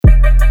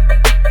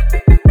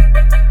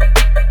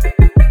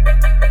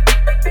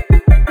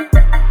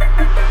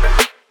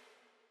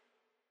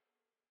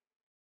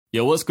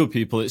Yo, what's good,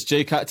 people? It's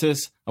Jay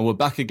Cactus, and we're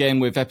back again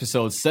with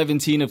episode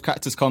 17 of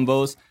Cactus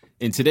Combos.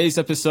 In today's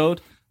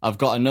episode, I've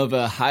got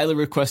another highly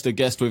requested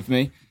guest with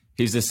me.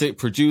 He's a sick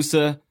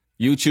producer,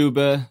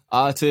 YouTuber,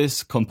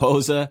 artist,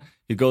 composer.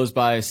 He goes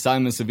by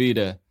Simon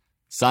Savida.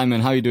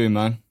 Simon, how you doing,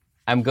 man?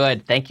 I'm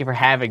good. Thank you for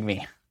having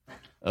me.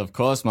 Of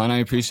course, man. I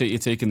appreciate you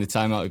taking the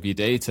time out of your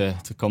day to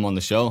come on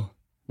the show.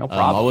 No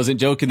problem. I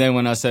wasn't joking then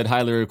when I said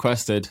highly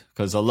requested,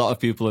 because a lot of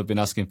people have been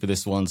asking for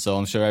this one, so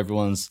I'm sure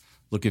everyone's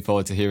looking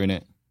forward to hearing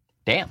it.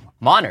 Damn,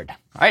 I'm honored. All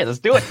right, let's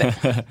do it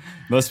then.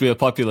 Must be a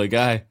popular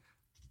guy.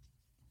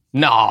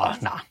 No,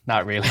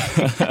 not really.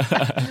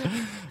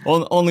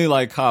 Only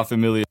like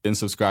 500,000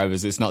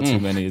 subscribers. It's not too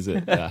many, is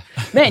it? Yeah.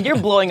 Man, you're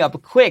blowing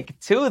up quick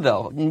too,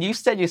 though. And you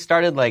said you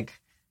started like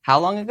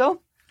how long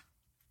ago?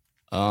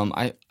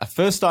 I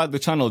first started the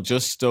channel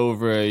just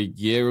over a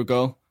year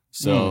ago.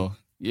 So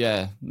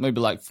yeah, maybe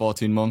like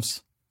 14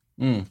 months.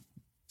 So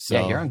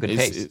yeah, you're on good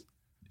pace.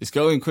 It's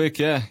going quick,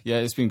 yeah. Yeah,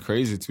 it's been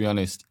crazy, to be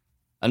honest.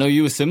 I know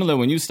you were similar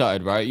when you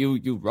started, right?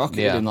 You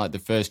rocketed in like the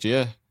first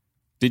year.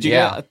 Did you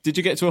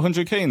get to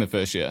 100K in the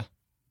first year?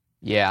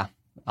 Yeah.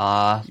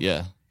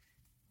 Yeah.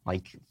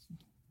 Like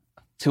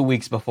 2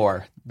 weeks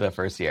before the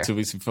first year. 2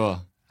 weeks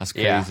before. That's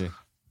crazy.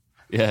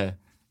 Yeah.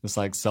 It's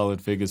like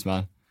solid figures,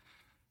 man.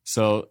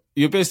 So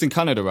you're based in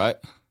Canada, right?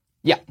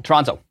 Yeah,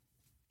 Toronto.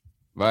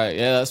 Right.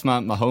 Yeah, that's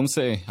my home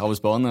city. I was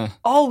born there.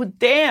 Oh,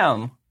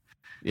 damn.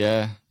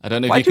 Yeah. I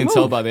don't know if you can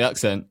tell by the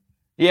accent.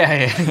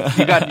 Yeah.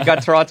 You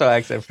got Toronto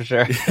accent for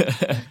sure.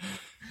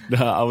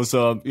 No, I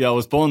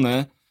was born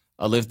there.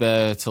 I lived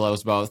there till I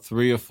was about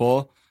 3 or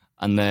 4.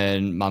 And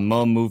then my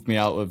mum moved me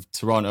out of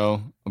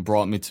Toronto and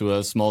brought me to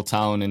a small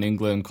town in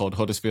England called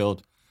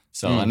Huddersfield.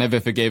 So I never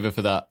forgave her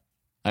for that.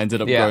 I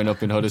ended up growing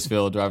up in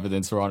Huddersfield rather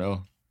than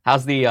Toronto.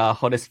 How's the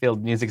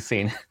Huddersfield music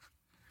scene?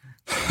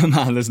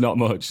 Man, there's not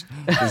much.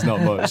 There's not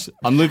much.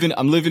 I'm living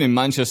in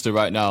Manchester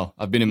right now.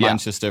 I've been in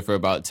Manchester for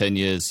about 10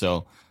 years,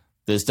 so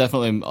there's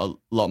definitely a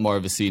lot more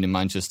of a scene in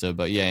Manchester.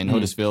 But yeah, in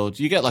Huddersfield,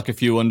 you get like a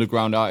few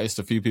underground artists,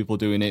 a few people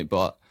doing it,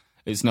 but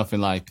it's nothing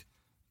like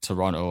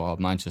Toronto or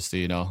Manchester,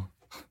 you know.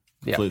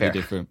 Completely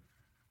different.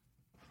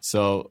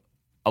 So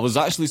I was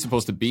actually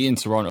supposed to be in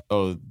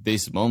Toronto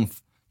this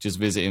month, just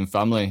visiting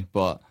family,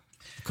 but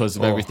because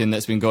of everything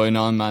that's been going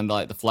on, man,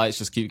 like the flights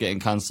just keep getting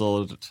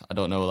cancelled. I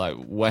don't know like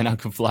when I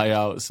can fly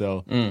out.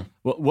 So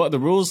what are the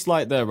rules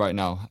like there right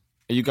now?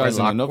 Are you guys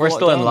in another We're lockdown?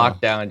 still in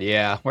lockdown,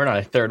 yeah. We're not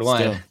a third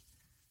one. Still?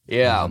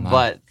 Yeah,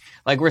 but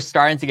like we're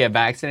starting to get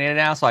vaccinated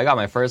now. So I got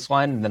my first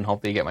one and then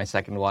hopefully get my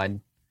second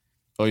one.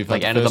 Oh, you've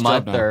like had end of the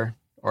month now?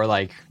 or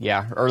like,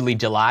 early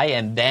July.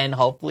 And then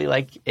hopefully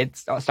like it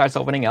starts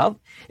opening up.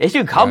 If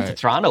you come to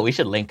Toronto, we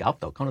should link up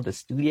though. Come to the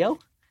studio.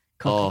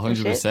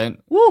 100%.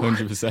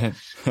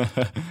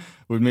 100%.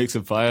 We'd make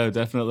some fire,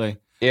 definitely.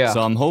 Yeah.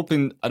 So I'm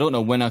hoping, I don't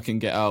know when I can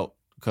get out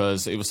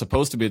because it was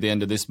supposed to be the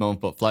end of this month,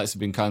 but flights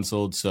have been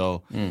cancelled.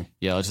 So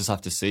yeah, I'll just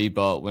have to see.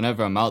 But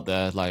whenever I'm out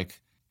there,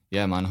 like,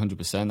 yeah, man,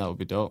 100%, that would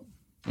be dope.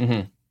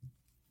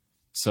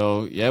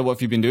 So yeah, what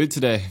have you been doing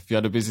today? Have you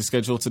had a busy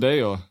schedule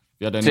today or have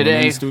you had anyone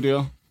in the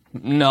studio?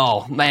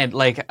 No, man,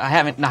 like I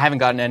haven't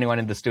gotten anyone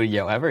in the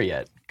studio ever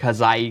yet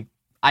because I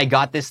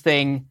got this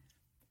thing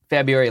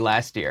February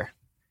last year.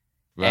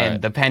 Right.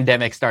 And the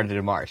pandemic started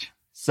in March.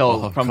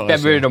 So from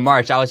February to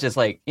March, I was just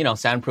like,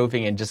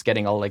 soundproofing and just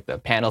getting all like the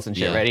panels and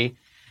shit ready.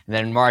 And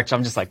then in March,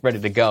 I'm just like ready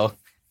to go.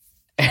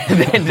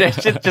 And then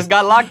that shit just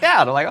got locked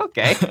down. I'm like,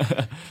 okay.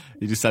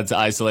 You just had to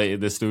isolate in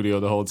the studio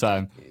the whole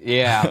time.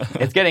 Yeah,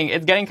 it's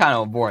getting kind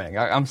of boring.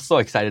 I'm so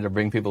excited to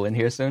bring people in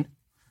here soon.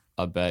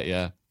 I bet,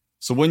 yeah.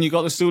 So when you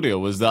got the studio,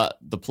 was that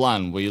the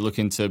plan? Were you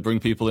looking to bring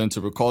people in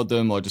to record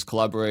them or just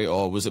collaborate?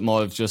 Or was it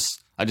more of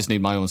just, I just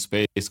need my own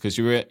space? Because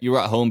you were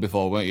at home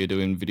before, weren't you,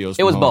 doing videos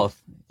from It was home?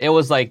 both. It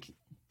was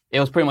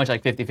pretty much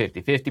like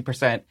 50-50.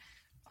 50%,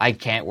 I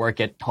can't work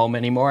at home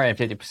anymore. And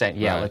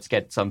 50%, let's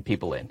get some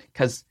people in.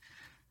 Because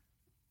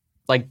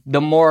like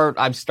the more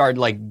I've started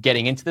like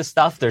getting into this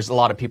stuff, there's a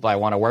lot of people I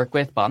want to work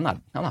with, but I'm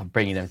not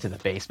bringing them to the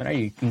basement. Are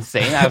you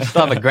insane? I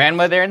still have a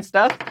grandmother and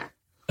stuff.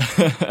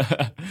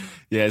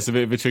 Yeah, it's a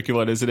bit of a tricky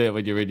one, isn't it,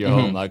 when you're in your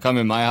home? Like I'm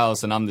in my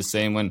house and I'm the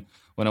same when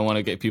I want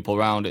to get people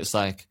around. It's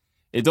like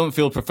it don't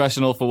feel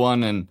professional for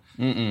one, and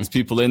there's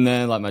people in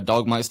there. Like my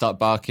dog might start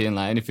barking.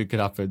 Like anything could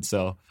happen.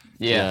 So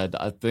yeah,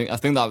 I think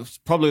that's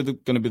probably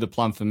going to be the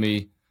plan for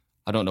me.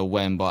 I don't know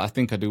when, but I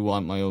think I do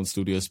want my own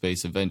studio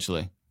space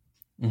eventually.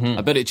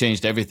 I bet it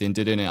changed everything,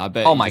 didn't it? I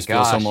bet. Oh my it just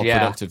feels so more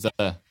productive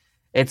there.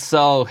 It's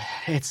so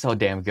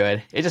damn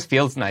good. It just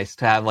feels nice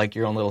to have like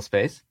your own little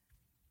space.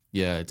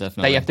 Yeah,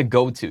 definitely. That you have to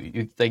go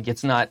to.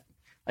 It's not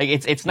like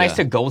it's nice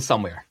to go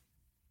somewhere.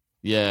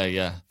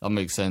 Yeah, that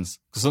makes sense.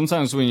 Because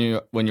sometimes when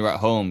you're at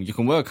home, you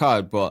can work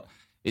hard, but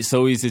it's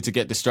so easy to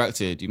get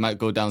distracted. You might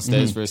go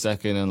downstairs for a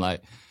second and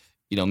like,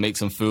 make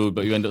some food,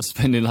 but you end up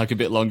spending like a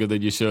bit longer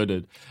than you should.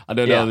 And I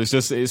don't know.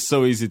 It's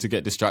so easy to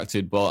get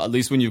distracted. But at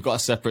least when you've got a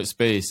separate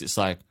space, it's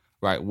like,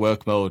 right,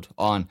 work mode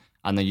on,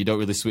 and then you don't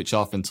really switch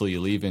off until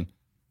you're leaving.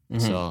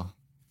 So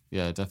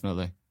yeah,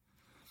 definitely.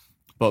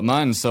 But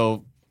man,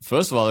 so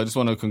first of all, I just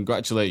want to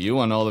congratulate you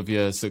on all of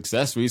your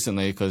success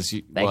recently, because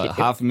you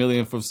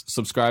 500,000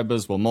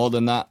 subscribers, well, more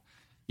than that.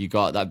 You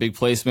got that big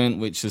placement,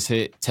 which has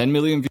hit 10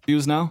 million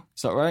views now.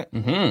 Is that right?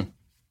 Mm-hmm.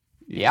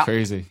 Yeah.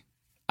 Crazy.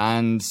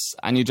 And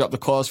you dropped the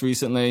course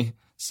recently.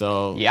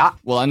 So, yeah.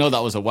 Well, I know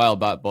that was a while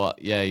back,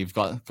 but yeah, you've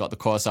got the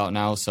course out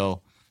now.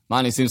 So,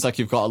 man, it seems like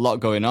you've got a lot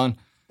going on.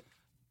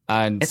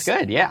 And it's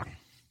good, yeah.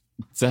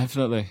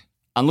 Definitely.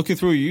 And looking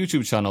through your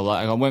YouTube channel,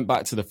 like I went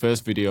back to the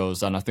first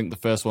videos, and I think the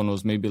first one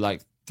was maybe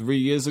like 3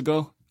 years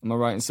ago. Am I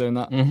right in saying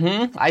that?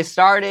 Mm-hmm. I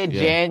started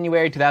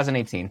January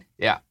 2018.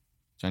 Yeah.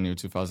 January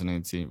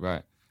 2018,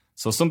 right.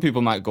 So some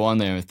people might go on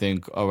there and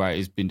think, all right,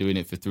 he's been doing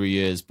it for 3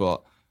 years,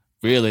 but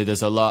really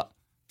there's a lot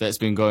that's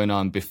been going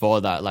on before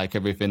that, like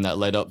everything that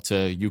led up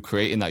to you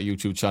creating that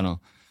YouTube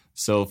channel.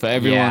 So for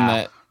everyone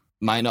that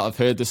might not have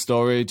heard the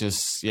story,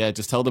 just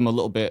tell them a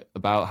little bit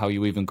about how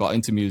you even got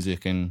into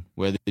music and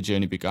where the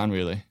journey began,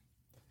 really.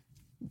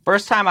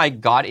 First time I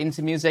got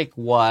into music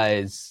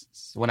was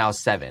when I was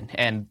 7,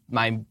 and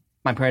my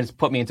parents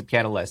put me into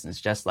piano lessons,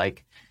 just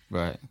like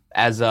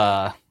as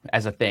a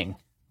thing.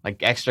 Like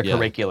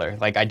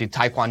extracurricular. Like I do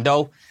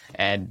taekwondo,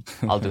 and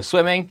I'll do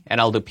swimming, and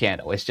I'll do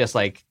piano. It's just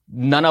like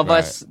none of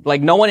us,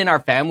 like no one in our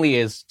family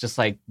is just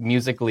like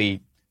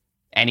musically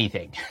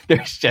anything.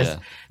 There's just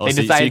they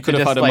decided so you could to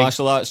have just had a like,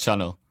 martial arts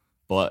channel,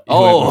 but I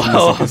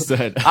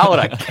would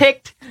have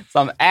kicked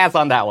some ass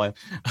on that one.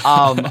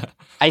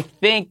 I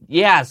think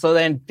so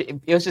then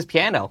it was just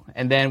piano,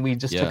 and then we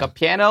just took up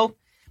piano,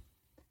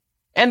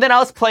 and then I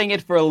was playing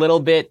it for a little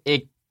bit.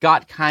 It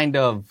got kind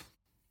of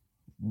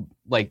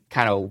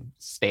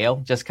stale,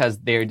 just because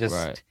they're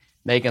just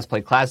making us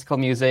play classical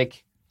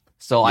music.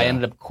 So I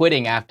ended up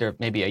quitting after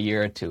maybe a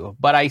year or two.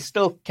 But I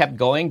still kept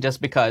going just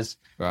because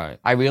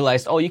I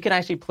realized, you can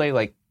actually play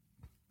like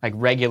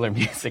regular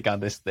music on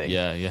this thing.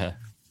 Yeah.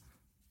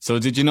 So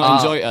did you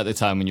not enjoy it at the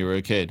time when you were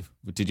a kid?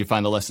 Did you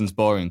find the lessons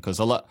boring? Because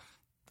I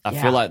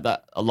feel like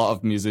that a lot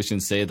of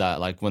musicians say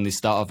that, like when they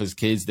start off as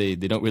kids, they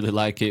don't really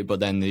like it, but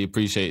then they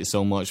appreciate it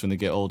so much when they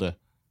get older.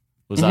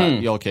 Was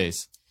that your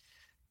case?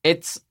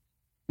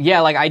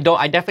 I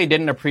definitely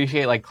didn't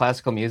appreciate like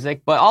classical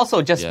music, but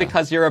also just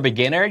because you're a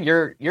beginner,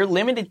 you're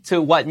limited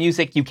to what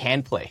music you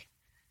can play.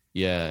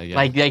 Yeah.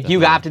 Like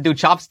you have to do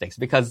chopsticks,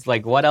 because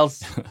like what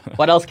else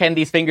can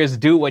these fingers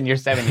do when you're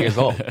 7 years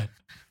old?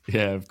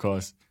 Yeah, of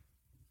course.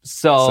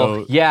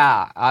 So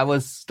I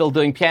was still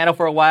doing piano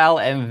for a while,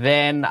 and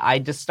then I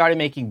just started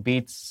making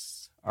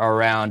beats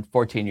around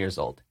 14 years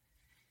old.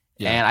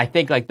 Yeah. And I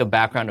think like the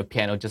background of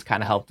piano just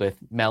kind of helped with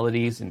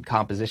melodies and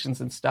compositions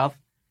and stuff.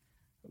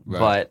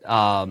 Right.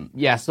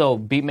 But so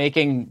beat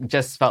making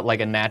just felt like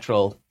a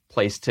natural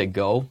place to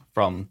go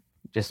from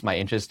just my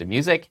interest in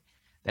music.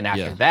 Then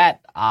after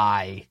that,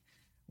 I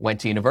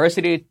went to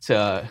university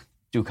to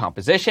do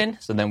composition.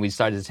 So then we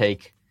started to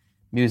take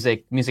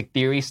music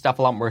theory stuff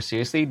a lot more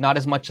seriously, not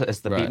as much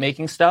as the beat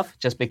making stuff,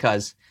 just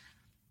because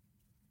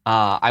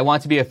I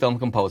want to be a film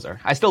composer.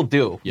 I still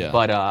do,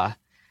 but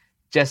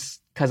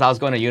just because I was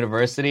going to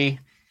university,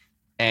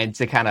 and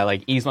to kind of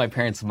like ease my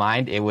parents'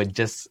 mind, it would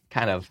just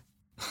kind of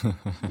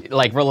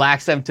like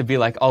relax them to be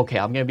like, okay,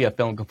 I'm gonna be a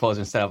film composer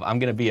instead of I'm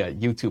gonna be a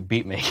YouTube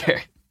beat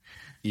maker.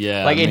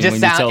 Yeah, like it just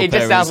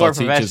sounds more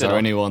professional. Or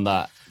anyone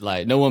that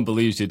like no one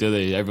believes you, do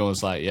they?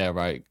 Everyone's like, yeah,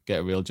 right,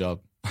 get a real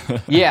job.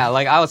 Yeah,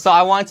 like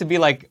I wanted to be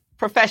like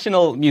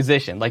professional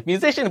musician,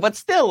 but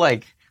still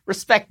like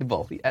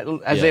respectable,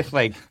 as if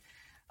like.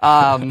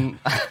 And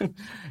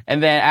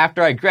then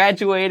after I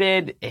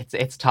graduated,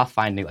 it's tough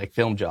finding like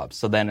film jobs.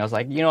 So then I was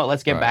like,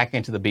 let's get back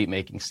into the beat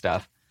making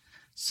stuff.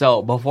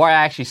 So before I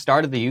actually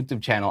started the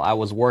YouTube channel, I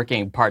was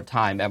working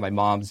part-time at my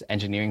mom's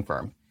engineering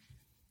firm.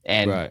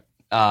 And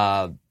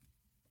I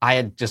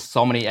had just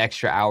so many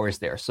extra hours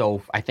there.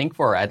 So I think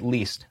for at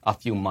least a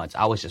few months,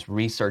 I was just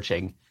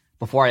researching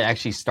before I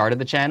actually started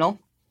the channel.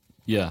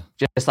 Yeah.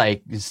 Just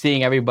like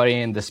seeing everybody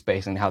in the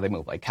space and how they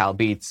move, like Kyle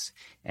Beats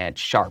and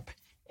Sharp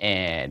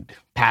and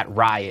Pat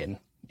Ryan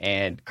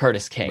and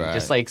Curtis King.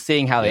 Just like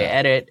seeing how they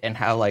edit and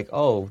how like,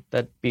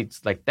 that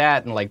beats like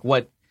that, and like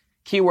what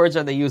keywords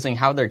are they using,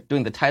 how they're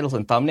doing the titles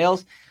and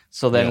thumbnails.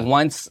 So then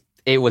once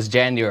it was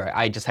January,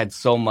 I just had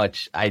so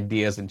much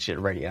ideas and shit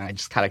ready, and I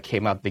just kind of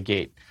came out the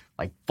gate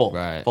like full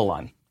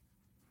on.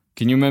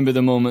 Can you remember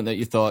the moment that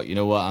you thought, you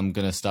know what, I'm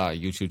gonna start a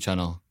YouTube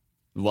channel?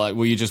 Like,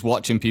 were you just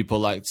watching people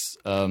like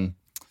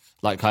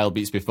Kyle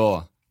Beats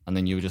before, and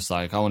then you were just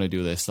like, I want to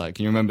do this? Like,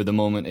 can you remember the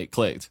moment it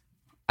clicked?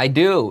 I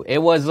do. It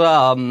was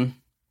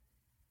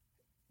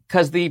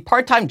because the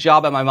part-time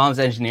job at my mom's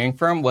engineering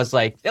firm was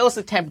like, it was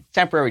a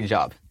temporary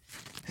job.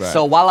 Right.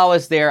 So while I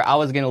was there, I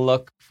was going to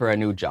look for a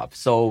new job.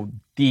 So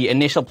the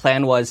initial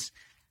plan was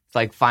to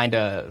like find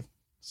a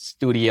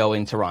studio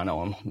in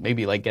Toronto and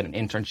maybe like get an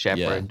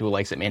internship or do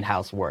like some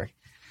in-house work.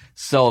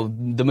 So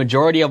the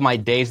majority of my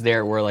days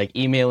there were like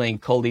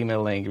cold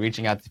emailing,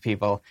 reaching out to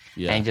people,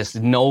 and just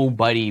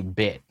nobody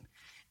bit.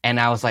 And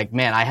I was like,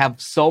 man, I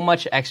have so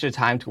much extra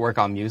time to work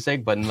on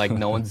music, but like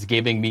no one's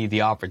giving me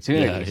the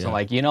opportunity. So I'm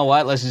like, you know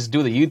what? Let's just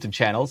do the YouTube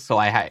channel so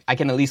I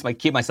can at least like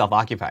keep myself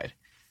occupied.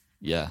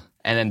 Yeah.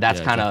 And then that's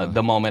kind of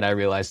the moment I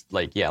realized,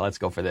 like, yeah, let's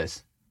go for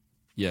this.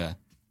 Yeah.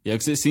 Yeah,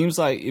 because it seems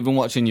like even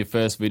watching your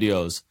first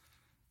videos,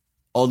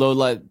 although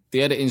like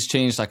the editing's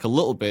changed like a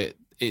little bit,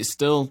 it's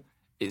still,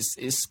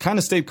 it's kind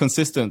of stayed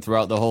consistent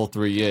throughout the whole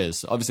 3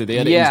 years. Obviously, the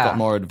editing's got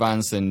more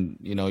advanced and,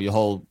 you know, your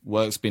whole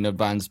work's been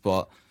advanced,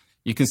 but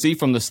you can see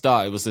from the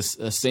start, it was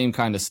the same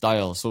kind of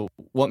style. So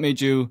what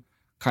made you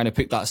kind of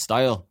pick that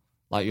style,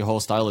 like your whole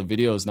style of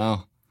videos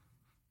now?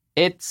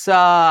 It's,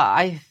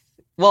 I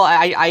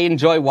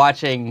enjoy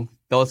watching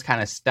those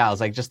kind of styles,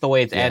 like just the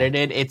way it's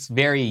edited. It's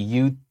very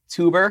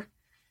YouTuber.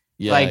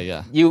 Yeah,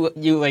 like,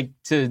 you like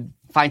to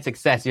find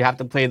success, you have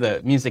to play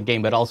the music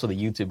game, but also the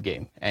YouTube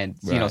game. And,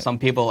 you know, some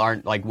people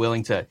aren't like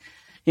willing to,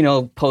 you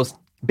know, post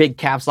big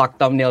caps lock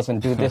thumbnails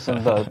and do this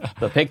in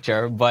the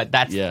picture, but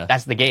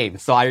that's the game.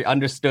 So I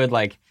understood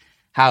like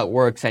how it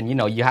works, and, you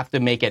know, you have to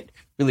make it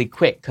really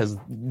quick because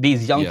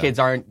these young kids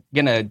aren't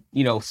gonna,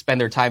 you know,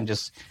 spend their time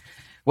just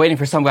waiting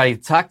for somebody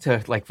to talk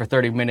to like for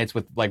 30 minutes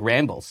with like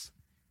rambles.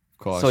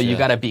 Of course, so you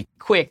got to be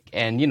quick,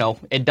 and, you know,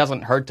 it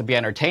doesn't hurt to be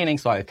entertaining.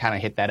 So I kind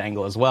of hit that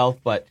angle as well,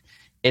 but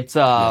it's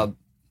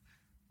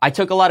I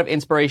took a lot of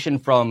inspiration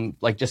from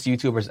like just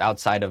YouTubers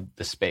outside of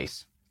the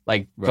space,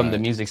 like from the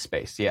music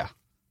space. Yeah.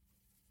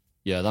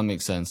 Yeah, that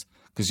makes sense.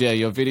 Because,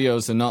 your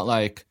videos are not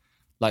like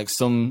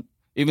some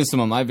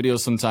of my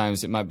videos,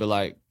 sometimes it might be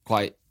like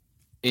quite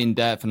in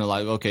depth and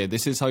like, okay,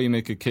 this is how you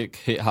make a kick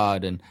hit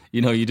hard. And,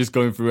 you know, you're just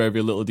going through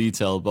every little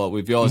detail. But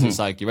with yours, it's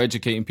like you're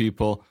educating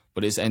people,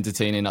 but it's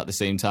entertaining at the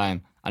same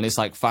time. And it's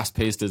like fast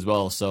paced as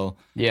well. So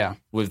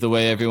with the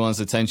way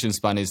everyone's attention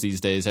span is these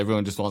days,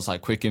 everyone just wants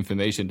like quick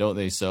information, don't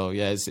they? So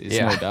it's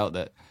no doubt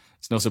that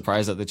it's no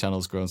surprise that the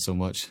channel's grown so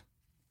much.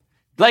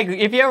 Like,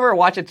 if you ever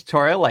watch a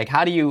tutorial, like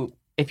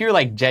if you're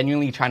like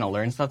genuinely trying to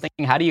learn something,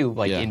 how do you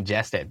like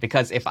ingest it?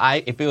 Because if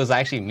it was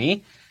actually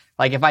me,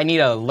 like if I need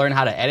to learn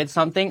how to edit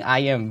something,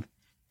 I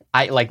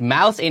like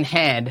mouse in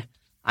hand,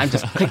 I'm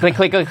just click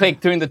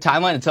through the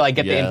timeline until I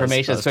get the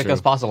information as quick as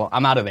possible.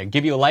 I'm out of there.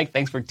 Give you a like,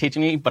 thanks for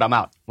teaching me, but I'm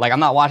out. Like,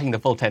 I'm not watching the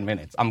full 10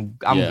 minutes. I'm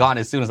gone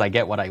as soon as I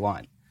get what I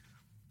want.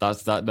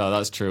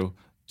 That's true.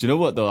 Do you know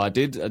what though? I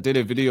did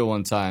a video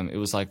one time. It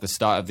was like the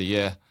start of the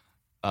year.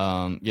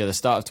 The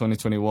start of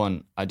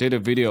 2021. I did a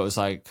video. It was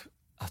like,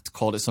 I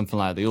called it something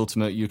like the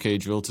ultimate UK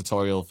drill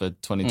tutorial for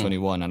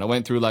 2021. And I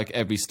went through like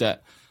every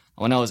step.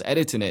 When I was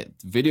editing it,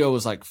 the video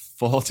was like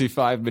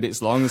 45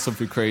 minutes long or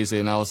something crazy.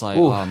 And I was like,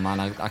 oh man,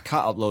 I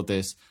can't upload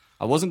this.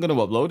 I wasn't going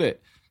to upload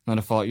it. And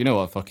I thought, you know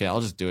what, fuck it,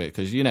 I'll just do it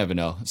because you never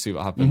know. See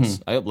what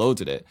happens. I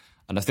uploaded it.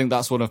 And I think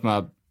that's one of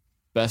my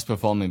best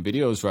performing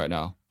videos right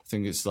now. I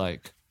think it's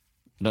like,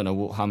 I don't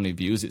know how many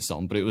views it's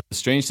on, but it was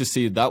strange to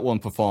see that one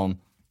perform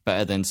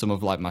better than some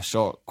of like my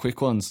short, quick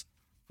ones.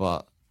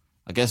 But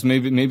I guess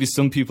maybe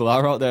some people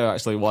are out there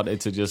actually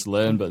wanted to just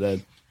learn, but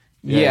then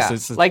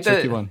it's a like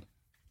tricky one.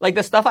 Like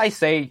the stuff I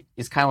say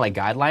is kind of like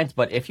guidelines,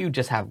 but if you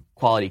just have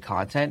quality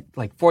content,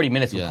 like 40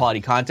 minutes of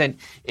quality content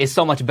is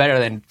so much better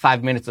than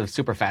 5 minutes of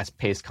super fast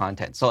paced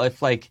content. So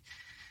if like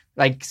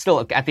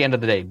still at the end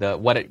of the day,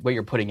 what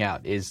you're putting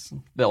out is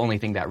the only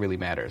thing that really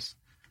matters.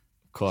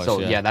 Of course. So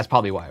that's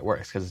probably why it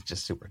works, because it's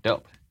just super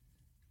dope.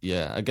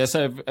 Yeah, I guess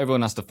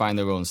everyone has to find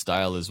their own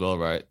style as well,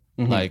 right?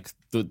 Like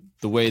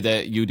the way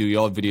that you do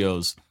your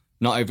videos,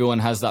 not everyone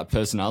has that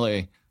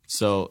personality.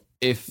 So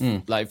if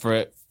like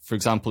for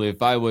example,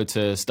 if I were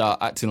to start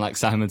acting like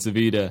Simon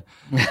Savida,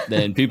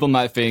 then people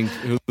might think,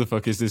 who the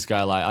fuck is this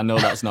guy? Like, I know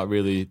that's not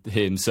really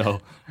him. So,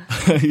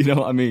 you know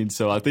what I mean?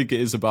 So I think it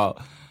is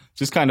about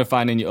just kind of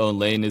finding your own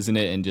lane, isn't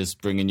it? And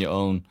just bringing your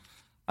own,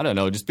 I don't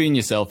know, just being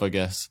yourself, I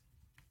guess.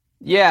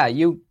 Yeah,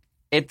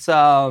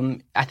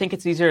 I think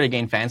it's easier to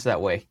gain fans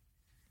that way.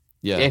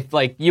 Yeah. If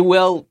like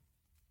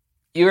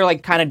you're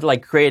like kind of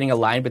like creating a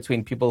line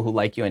between people who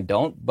like you and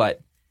don't, but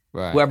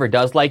whoever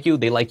does like you,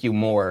 they like you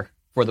more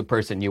for the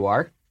person you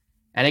are.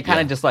 And it kind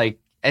of just like,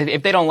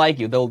 if they don't like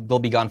you, they'll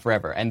be gone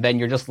forever. And then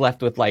you're just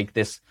left with like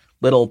this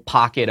little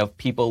pocket of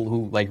people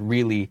who like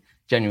really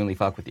genuinely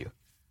fuck with you.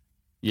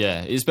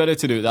 Yeah, it's better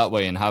to do it that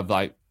way and have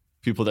like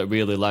people that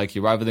really like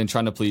you rather than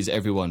trying to please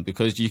everyone,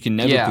 because you can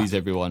never please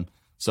everyone.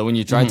 So when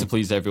you try to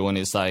please everyone,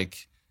 it's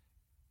like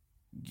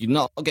you're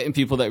not getting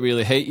people that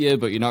really hate you,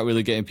 but you're not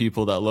really getting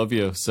people that love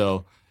you.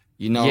 So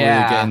you're not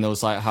really getting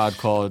those like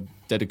hardcore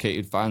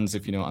dedicated fans,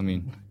 if you know what I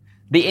mean.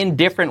 The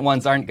indifferent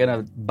ones aren't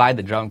gonna buy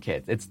the drum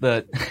kits. It's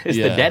the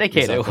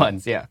dedicated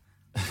ones,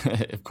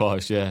 Of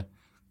course, yeah.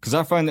 Because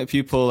I find that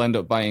people end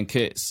up buying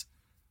kits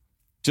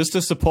just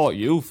to support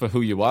you for who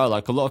you are.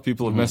 Like a lot of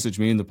people have messaged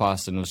me in the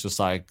past and it was just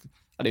like,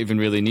 I didn't even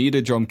really need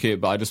a drum kit,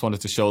 but I just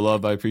wanted to show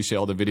love. I appreciate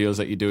all the videos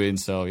that you're doing.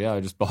 So I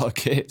just bought a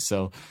kit.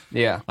 So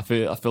I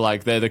feel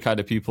like they're the kind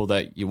of people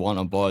that you want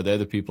on board. They're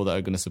the people that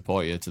are going to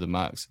support you to the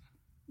max.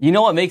 You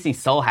know what makes me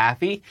so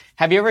happy?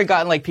 Have you ever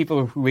gotten like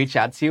people who reach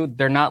out to you?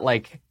 They're not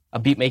like a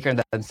beat maker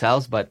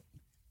themselves, but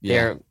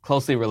they're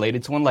closely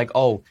related to one. Like,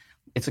 oh,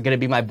 it's going to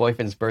be my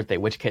boyfriend's birthday.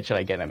 Which kit should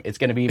I get him? It's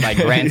going to be my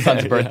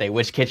grandson's birthday.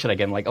 Which kit should I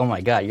get him? Like, oh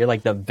my God, you're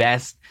like the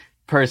best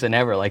person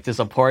ever. Like to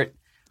support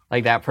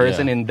like that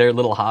person in their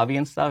little hobby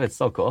and stuff. It's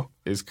so cool.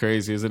 It's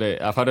crazy, isn't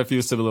it? I've had a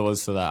few similar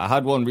ones to that. I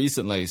had one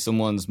recently.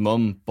 Someone's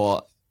mum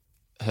bought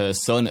her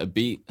son a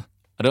beat.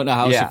 I don't know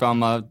how she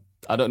found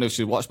I don't know if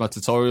she watched my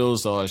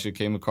tutorials or she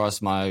came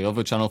across my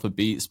other channel for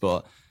beats,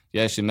 but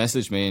yeah, she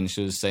messaged me and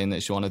she was saying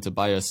that she wanted to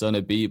buy her son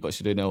a beat, but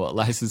she didn't know what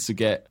license to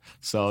get.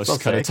 So I was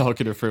just kind of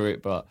talking her through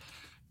it. But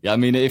yeah, I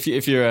mean, if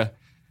you're a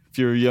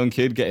young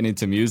kid getting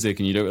into music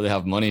and you don't really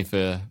have money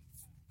for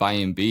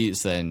buying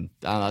beats, then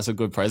that's a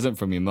good present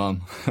from your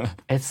mum.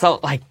 It's so,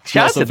 like,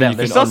 shout out to them.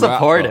 They're so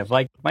supportive.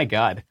 Like, my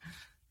God.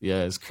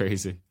 Yeah, it's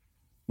crazy.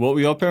 What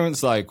were your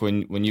parents like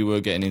when you were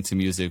getting into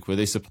music? Were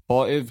they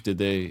supportive? Were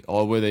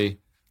they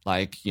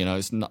like,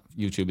 it's not,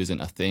 YouTube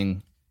isn't a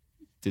thing?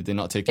 Did they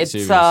not take it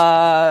serious?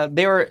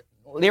 They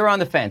were on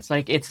the fence.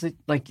 Like, it's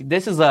like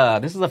this is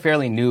a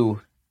fairly new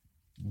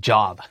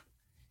job.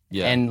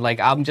 Yeah. And like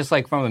I'm just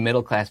like from a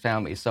middle class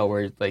family, so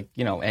we're like,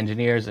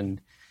 engineers and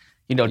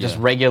just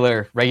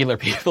regular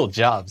people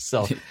jobs.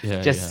 So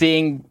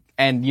seeing,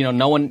 and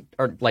no one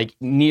or like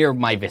near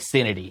my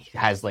vicinity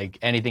has like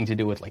anything to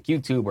do with like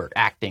YouTube or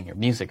acting or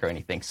music or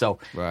anything. So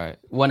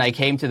when I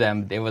came to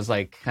them, it was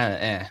like kind of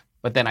eh.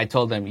 But then I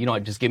told them,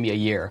 just give me a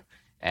year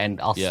and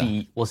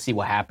we'll see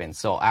what happens.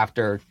 So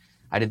after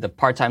I did the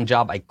part-time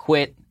job, I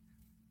quit.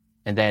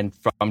 And then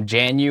from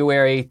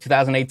January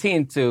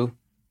 2018 to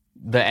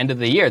the end of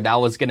the year, that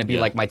was going to be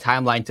like my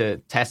timeline to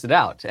test it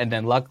out. And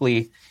then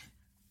luckily,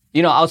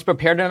 I was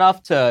prepared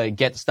enough to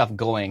get stuff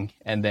going.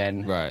 And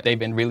then they've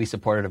been really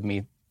supportive of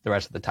me the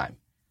rest of the time.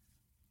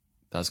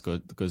 That's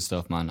good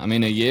stuff, man. I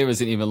mean, a year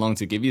isn't even long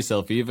to give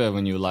yourself either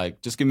when you're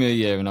like, just give me a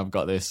year and I've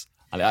got this.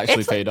 And it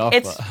actually paid off.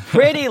 It's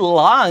pretty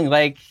long.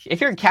 Like, if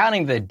you're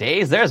counting the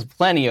days, there's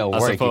plenty of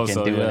work you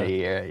can do in a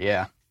year.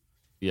 Yeah.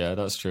 Yeah,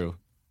 that's true.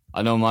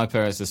 I know my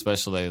parents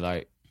especially,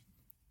 like,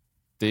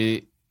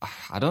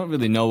 I don't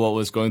really know what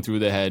was going through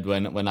their head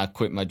when I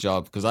quit my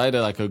job, because I had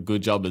like a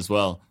good job as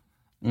well.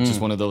 Just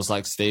one of those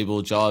like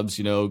stable jobs,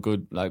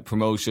 good like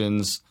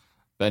promotions,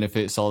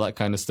 benefits, all that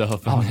kind of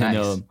stuff. Oh, and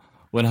nice.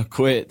 When I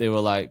quit, they were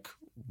like,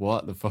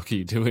 what the fuck are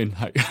you doing?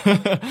 Like,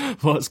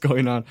 what's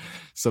going on?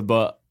 So,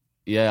 but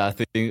yeah,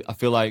 I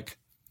feel like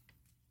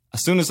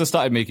as soon as I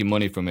started making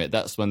money from it,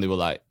 that's when they were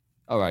like,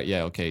 all right,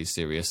 yeah, okay, he's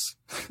serious.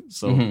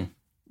 So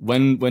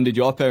when did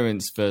your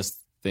parents first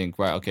think,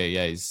 right, okay,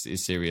 yeah,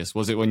 he's serious?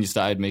 Was it when you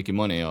started making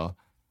money, or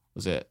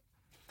was it?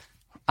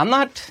 I'm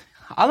not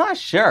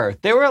sure.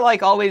 They were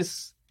like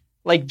always,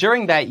 like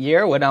during that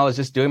year when I was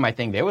just doing my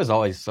thing, they was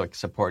always like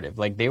supportive.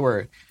 Like they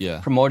were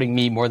promoting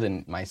me more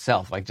than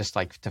myself, like just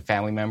like to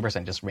family members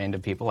and just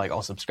random people, like, oh,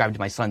 subscribe to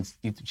my son's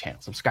YouTube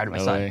channel, subscribe to my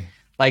son. Way.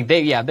 Like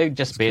they've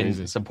just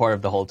been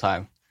supportive the whole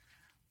time.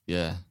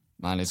 Yeah,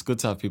 man, it's good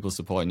to have people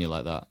supporting you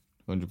like that.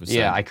 100%.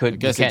 Yeah, I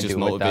guess it just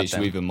motivates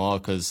you even more,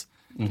 because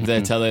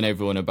they're telling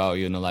everyone about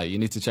you and they're like, you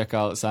need to check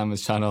out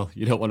Simon's channel.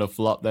 You don't want to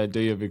flop there, do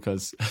you?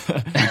 Because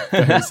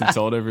Harrison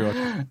told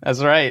everyone.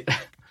 That's right.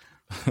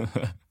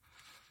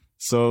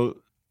 So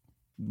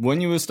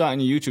when you were starting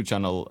your YouTube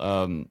channel,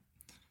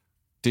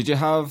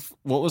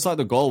 what was like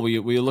the goal? Were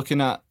you looking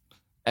at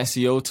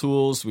SEO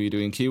tools? Were you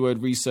doing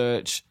keyword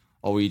research?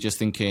 Or were you just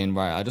thinking,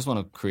 right, I just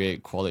want to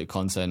create quality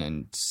content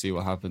and see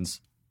what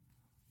happens?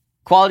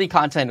 Quality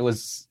content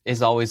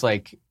is always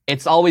like,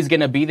 it's always going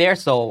to be there.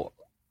 So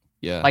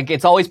like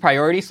it's always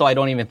priority. So I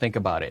don't even think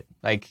about it.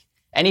 Like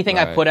anything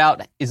I put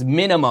out is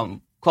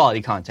minimum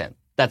quality content.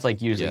 That's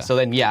like usually. So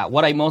then,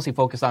 what I mostly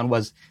focused on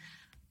was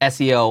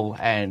SEO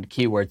and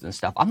keywords and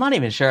stuff. I'm not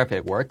even sure if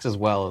it works as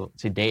well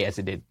today as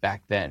it did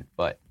back then,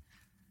 but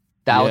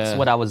that's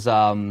what I was,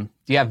 do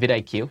you have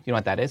vidIQ? Do you know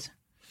what that is?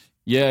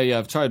 Yeah,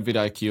 I've tried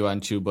vidIQ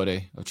and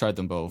TubeBuddy. I've tried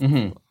them both.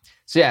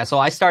 So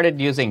I started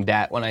using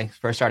that when I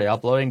first started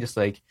uploading, just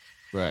like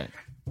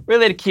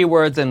related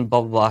keywords and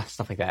blah, blah, blah,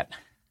 stuff like that.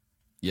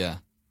 Yeah,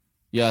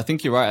 I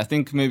think you're right. I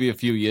think maybe a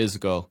few years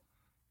ago,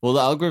 well, the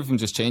algorithm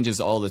just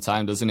changes all the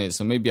time, doesn't it?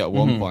 So maybe at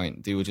one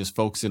point they were just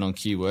focusing on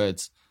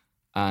keywords,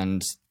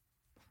 and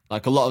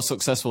like a lot of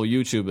successful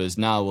YouTubers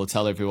now will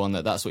tell everyone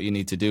that that's what you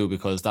need to do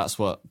because that's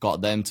what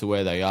got them to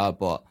where they are.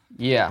 But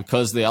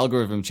because the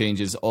algorithm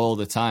changes all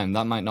the time,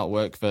 that might not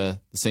work for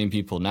the same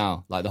people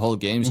now. Like the whole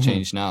game's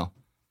changed now.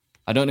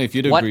 I don't know if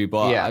you'd agree,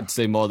 but I'd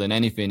say more than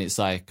anything, it's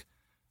like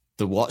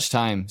the watch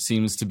time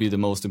seems to be the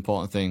most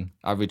important thing.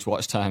 Average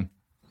watch time.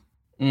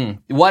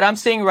 What I'm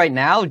seeing right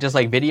now, just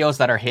like videos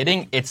that are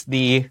hitting, it's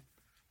the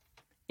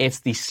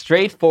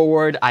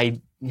straightforward.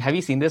 Have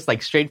you seen this?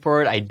 Like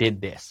straightforward. I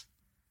did this.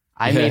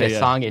 I made a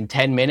song in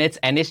 10 minutes,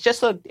 and it's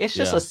just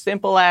a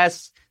simple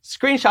ass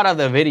screenshot of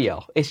the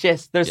video. It's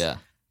just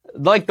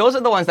like those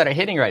are the ones that are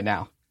hitting right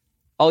now.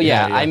 Oh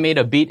I made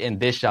a beat in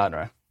this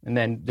genre, and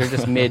then they're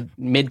just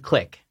mid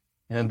click,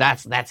 and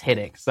that's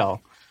hitting. So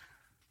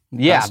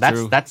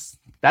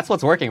that's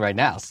what's working right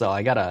now. So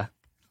I gotta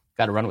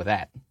run with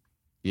that.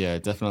 Yeah,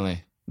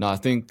 definitely. No, I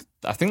think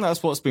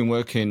that's what's been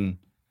working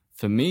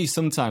for me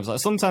sometimes. Like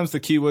sometimes the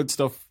keyword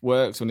stuff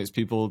works when it's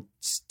people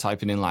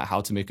typing in like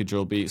how to make a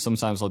drill beat.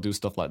 Sometimes I'll do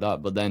stuff like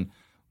that. But then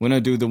when I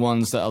do the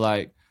ones that are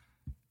like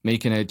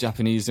making a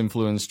Japanese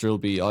influenced drill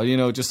beat, or, you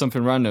know, just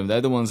something random.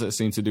 They're the ones that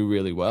seem to do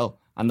really well.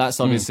 And that's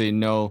obviously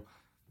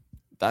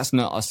that's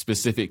not a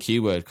specific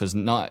keyword, because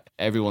not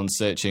everyone's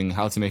searching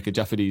how to make a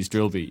Japanese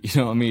drill beat.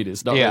 You know what I mean?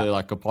 It's not really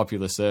like a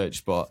popular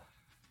search, but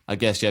I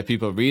guess,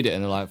 people read it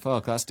and they're like,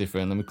 fuck, that's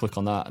different. Let me click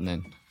on that. And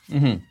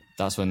then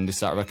that's when they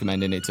start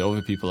recommending it to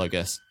other people, I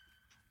guess.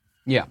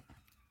 Yeah.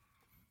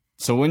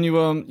 So when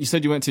you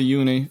said you went to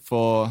uni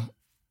for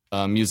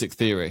music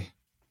theory,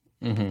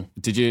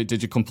 did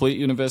you complete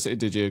university?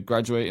 Did you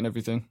graduate and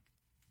everything?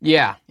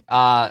 Yeah.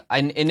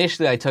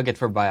 Initially I took it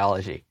for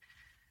biology.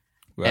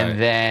 Right.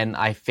 And then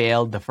I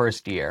failed the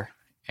first year.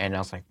 And I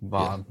was like,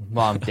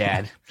 Mom,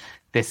 Dad,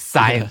 this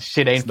science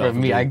shit ain't for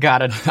me. I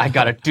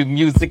gotta do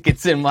music.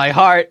 It's in my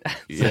heart.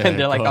 And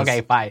they're like,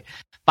 okay, fine.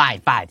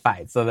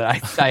 So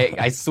then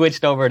I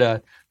switched over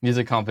to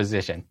music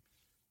composition.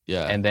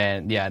 Yeah. And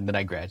then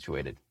I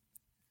graduated.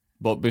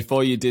 But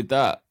before you did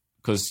that,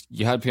 because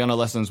you had piano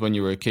lessons when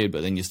you were a kid,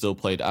 but then you still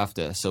played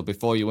after. So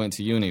before you went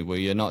to uni, did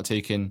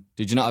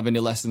you not have any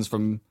lessons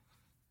from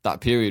that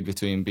period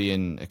between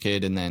being a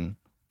kid and then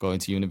going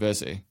to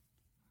university?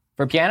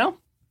 For piano?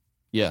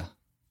 Yeah.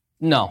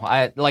 No,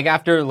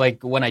 after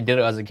when I did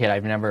it as a kid,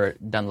 I've never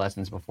done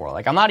lessons before.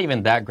 Like, I'm not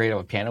even that great of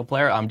a piano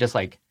player. I'm just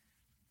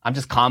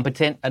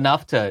competent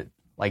enough to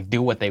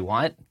do what they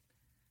want.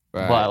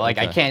 Right, but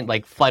I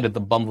can't fly to the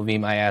bumblebee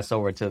my ass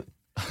over to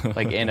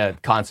in a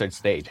concert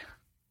stage.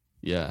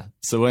 Yeah.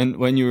 So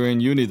when you were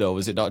in uni though,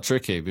 was it not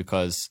tricky?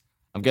 Because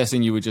I'm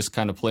guessing you were just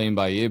kind of playing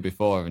by ear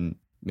before, and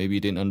maybe you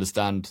didn't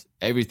understand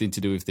everything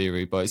to do with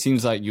theory. But it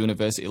seems like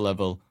university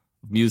level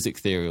music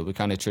theory will be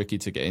kind of tricky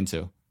to get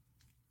into.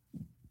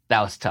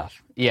 That was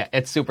tough. Yeah,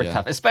 it's super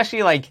tough. Especially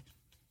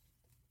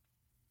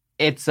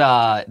it's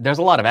there's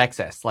a lot of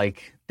excess.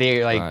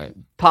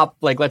 Pop,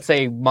 let's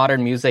say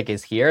modern music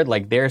is here,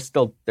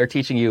 they're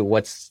teaching you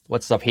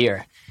what's up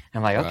here.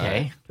 I'm like,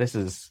 okay, this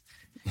is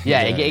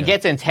it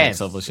gets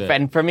intense.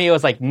 And for me it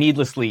was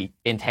needlessly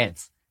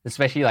intense.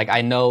 Especially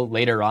I know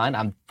later on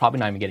I'm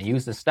probably not even gonna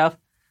use this stuff.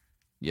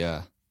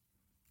 Yeah.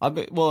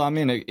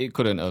 It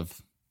couldn't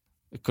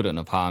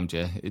have harmed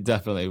you. It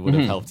definitely would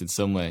have helped in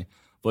some way.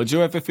 But do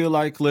you ever feel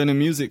like learning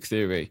music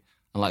theory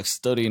and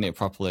studying it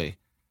properly,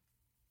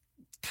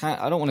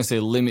 I don't want to say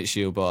limits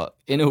you, but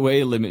in a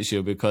way limits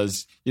you,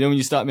 because, when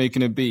you start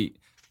making a beat,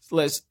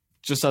 let's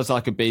just as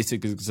a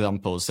basic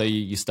example, say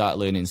you start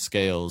learning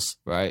scales,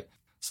 right?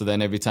 So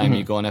then every time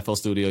you go on FL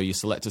Studio, you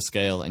select a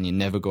scale and you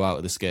never go out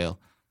of the scale.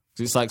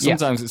 It's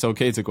sometimes it's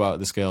okay to go out of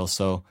the scale.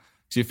 So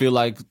do you feel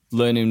like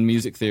learning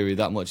music theory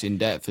that much in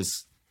depth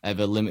has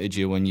ever limited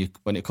you when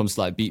it comes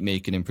to beat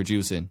making and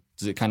producing?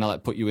 Does it kind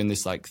of put you in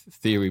this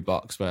theory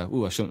box where,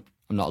 I'm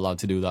not allowed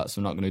to do that, so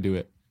I'm not going to do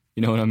it?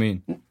 You know what I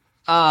mean?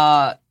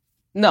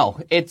 No,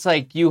 it's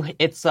you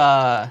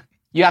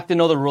have to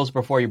know the rules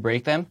before you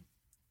break them.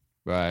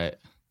 Right.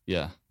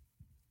 Yeah.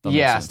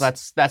 Yes,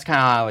 that's kind of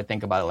how I would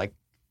think about it.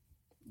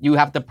 You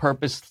have to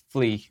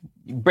purposefully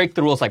break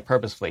the rules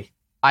purposefully.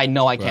 I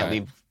know I can't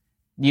leave.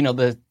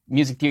 The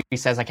music theory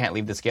says I can't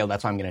leave the scale.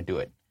 That's why I'm going to do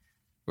it.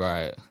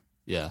 Right.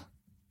 Yeah.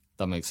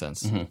 That makes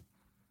sense.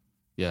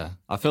 Yeah.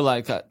 I feel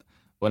like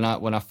when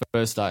I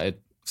first started,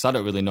 because I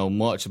don't really know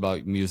much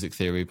about music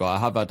theory, but I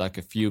have had a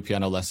few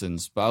piano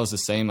lessons. But I was the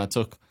same. I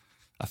took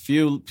a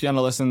few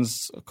piano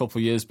lessons a couple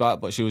of years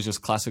back, but she was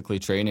just classically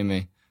training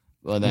me.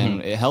 Well,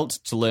 then it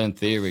helped to learn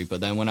theory.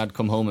 But then when I'd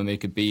come home and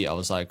make a beat, I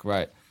was like,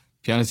 right,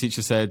 piano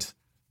teacher said,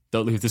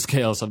 don't leave the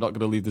scale, so I'm not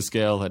going to leave the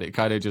scale. And it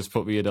kind of just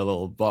put me in a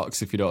little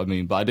box, if you know what I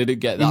mean. But I didn't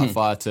get that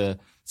far to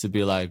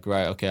be like,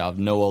 right, okay, I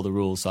know all the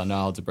rules, so I know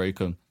how to break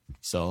them.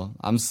 So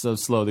I'm so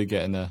slowly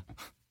getting there.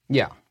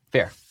 Yeah,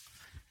 fair.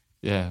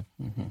 Yeah.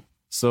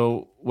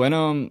 So when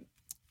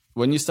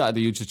you started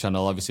the YouTube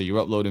channel, obviously you're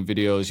uploading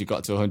videos, you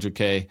got to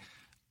 100K.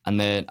 And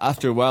then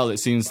after a while, it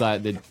seems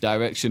like the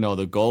direction or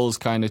the goals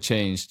kind of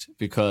changed,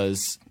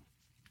 because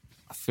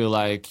I feel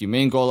like your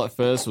main goal at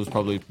first was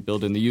probably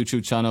building the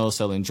YouTube channel,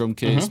 selling drum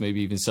kits,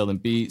 maybe even selling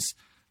beats.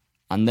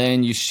 And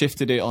then you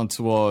shifted it on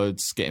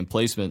towards getting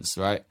placements,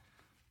 right?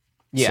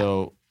 Yeah.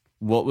 So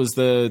what was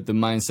the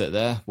mindset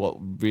there? What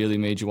really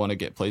made you want to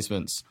get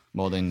placements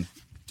more than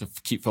to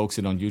keep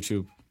focusing on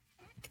YouTube?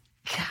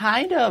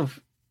 Kind of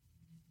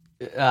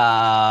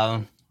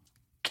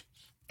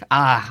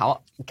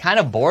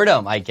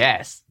boredom, I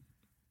guess.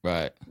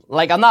 Right.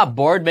 I'm not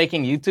bored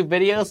making YouTube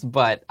videos,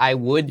 but I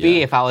would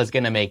be if I was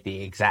going to make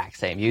the exact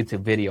same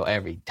YouTube video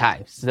every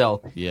time.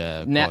 So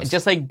now,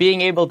 just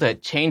being able to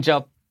change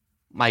up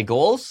my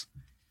goals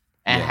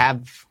and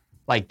have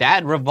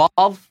that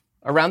revolve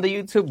around the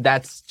YouTube,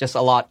 that's just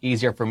a lot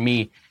easier for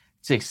me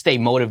to stay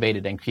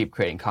motivated and keep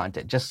creating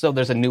content, just so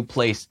there's a new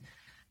place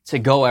to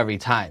go every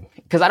time.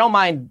 Because I don't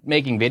mind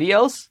making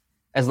videos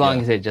as long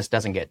as it just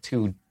doesn't get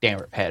too damn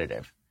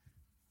repetitive.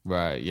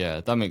 Right,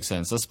 yeah, that makes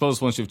sense. I suppose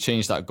once you've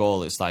changed that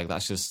goal, it's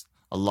that's just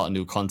a lot of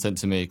new content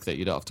to make that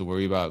you don't have to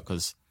worry about.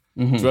 Because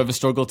do you ever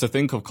struggle to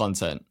think of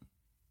content?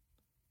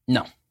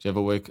 No. Do you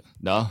ever wake?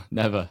 No,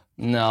 never.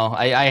 No,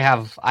 I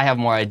have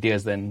more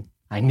ideas than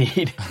I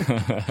need.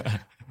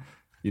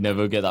 You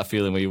never get that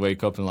feeling where you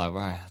wake up and like,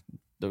 right, I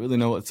don't really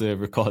know what to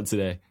record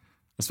today.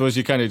 I suppose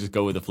you kind of just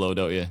go with the flow,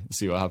 don't you?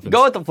 See what happens.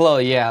 Go with the flow,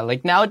 yeah.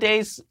 Like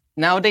nowadays,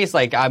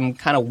 like I'm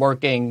kind of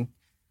working,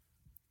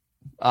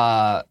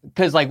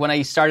 because like when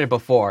I started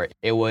before,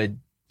 it would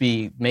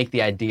be make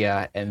the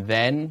idea and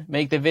then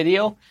make the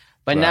video.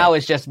 But now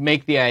it's just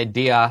make the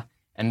idea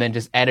and then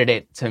just edit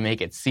it to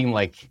make it seem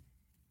like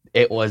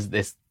it was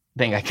this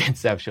thing I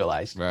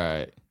conceptualized.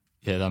 Right.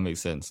 Yeah, that makes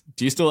sense.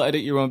 Do you still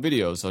edit your own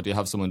videos, or do you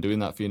have someone doing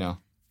that for you now?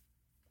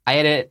 I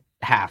edit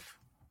half.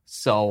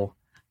 So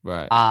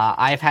right.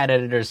 I've had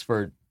editors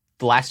for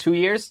the last 2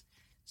 years.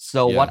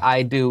 So what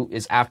I do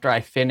is after I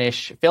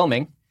finish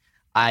filming,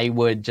 I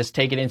would just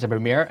take it into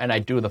Premiere and I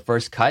do the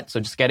first cut. So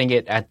just getting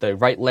it at the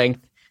right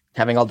length,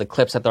 having all the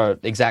clips at the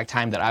exact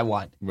time that I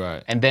want.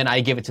 Right. And then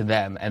I give it to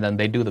them, and then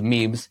they do the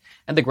memes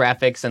and the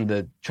graphics and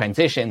the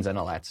transitions and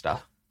all that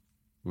stuff.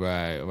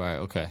 Right.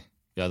 Okay.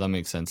 Yeah, that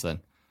makes sense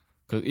then.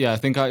 Yeah, I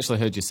think I actually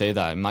heard you say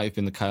that. It might have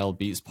been the Kyle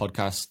Beats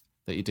podcast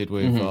that you did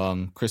with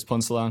Chris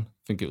Poncelan.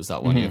 I think it was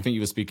that one. I think you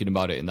were speaking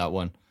about it in that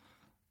one.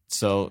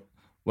 So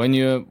when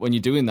you're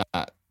doing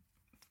that,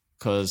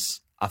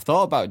 because I've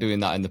thought about doing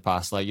that in the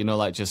past, like, you know,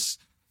 like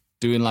just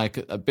doing like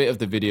a bit of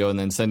the video and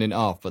then sending it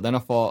off. But then I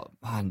thought,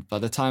 man, by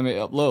the time it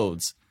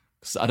uploads,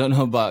 because I don't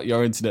know about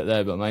your internet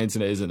there, but my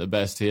internet isn't the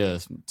best here.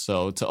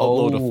 So to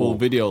upload a full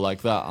video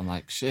like that, I'm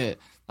like,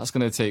 shit, that's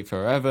going to take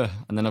forever.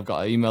 And then I've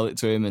got to email it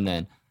to him, and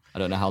then I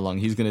don't know how long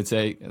he's going to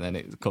take, and then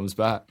it comes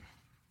back.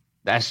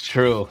 That's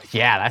true.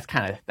 Yeah, that's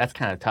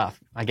kind of tough.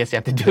 I guess you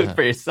have to do it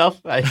for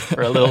yourself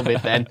for a little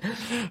bit then.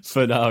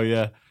 For now,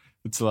 yeah.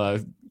 Until I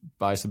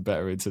buy some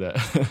better internet.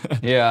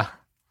 Yeah.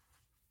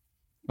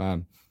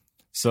 Man.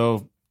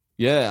 So,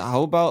 yeah,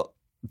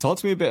 talk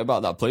to me a bit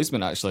about that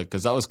placement, actually,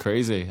 because that was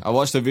crazy. I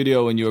watched the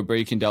video when you were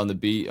breaking down the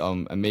beat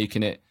and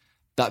making it.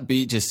 That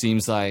beat just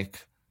seems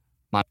like,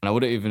 man, I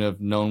wouldn't even have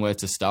known where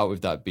to start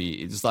with that beat.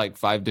 It's like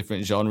 5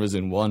 different genres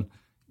in one.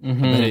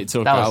 And then it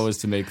took hours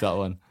to make that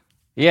one.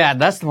 Yeah,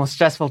 that's the most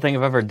stressful thing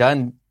I've ever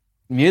done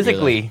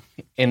musically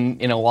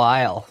in a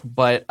while.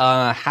 But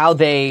how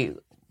they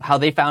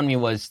found me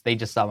was they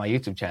just saw my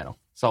YouTube channel.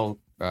 So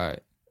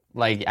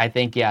like I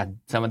think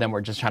some of them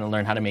were just trying to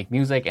learn how to make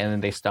music, and then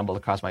they stumbled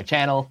across my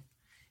channel.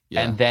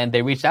 Yeah. And then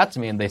they reached out to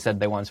me and they said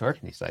they wanted to work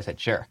with me. So I said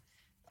sure.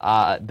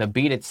 The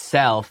beat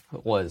itself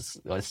was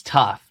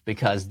tough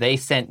because they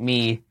sent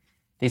me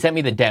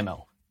the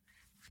demo.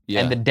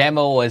 Yeah. And the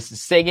demo was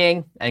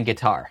singing and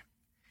guitar.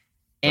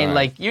 And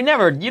like you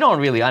don't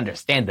really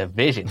understand the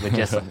vision with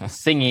just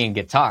singing and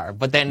guitar.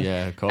 But then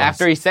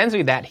after he sends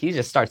me that, he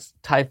just starts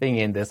typing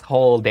in this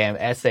whole damn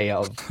essay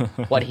of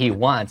what he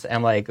wants.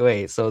 I'm like,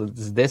 wait, so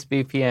this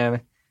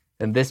BPM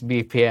and this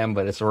BPM,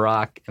 but it's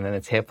rock and then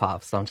it's hip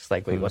hop. So I'm just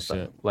like, wait, what's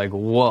the, like,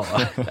 whoa.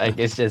 Like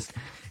it's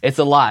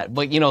a lot.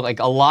 But you know, like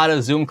a lot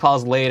of Zoom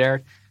calls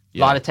later, a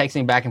lot of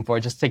texting back and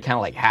forth just to kind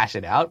of like hash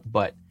it out.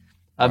 But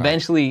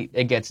eventually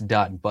it gets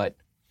done. But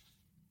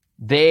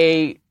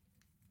they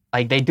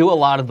do a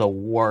lot of the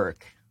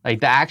work, like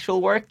the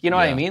actual work, you know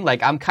what I mean?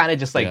 Like I'm kind of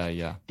just like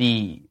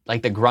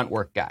the grunt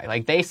work guy.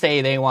 Like they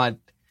say they want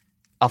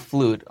a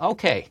flute.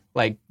 Okay.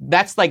 Like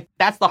that's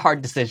the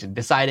hard decision,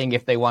 deciding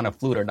if they want a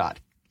flute or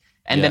not.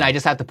 And then I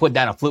just have to put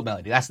down a flute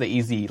melody. That's the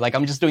easy, like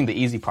I'm just doing the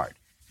easy part.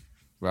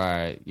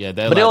 Right. Yeah.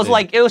 But it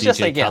was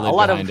just like, a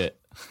lot of it.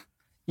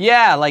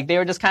 Yeah. Like they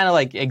were just kind of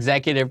like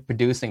executive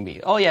producing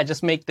me. Oh yeah,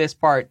 just make this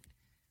part.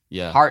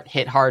 Yeah, heart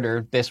hit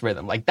harder, this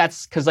rhythm. Like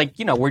that's because like,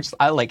 you know,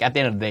 I like at the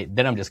end of the day,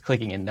 then I'm just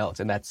clicking in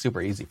notes, and that's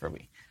super easy for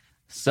me.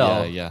 So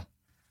I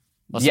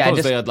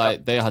suppose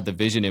they had the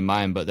vision in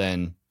mind, but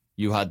then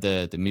you had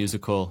the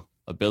musical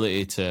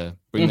ability to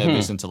bring their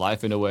vision to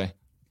life in a way.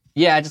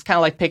 Yeah, just kind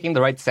of like picking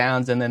the right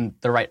sounds and then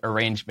the right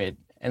arrangement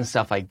and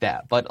stuff like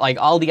that. But like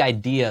all the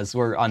ideas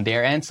were on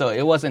their end, so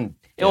it wasn't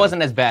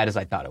as bad as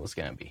I thought it was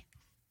gonna be.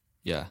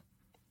 Yeah.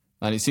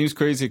 And it seems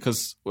crazy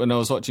because when I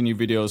was watching your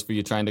videos for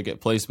you trying to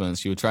get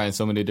placements, you were trying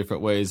so many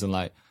different ways, and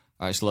like,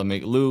 shall I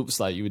make loops?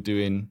 Like you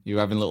were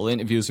having little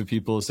interviews with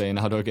people saying,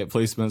 how do I get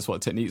placements?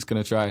 What techniques can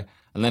I try?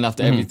 And then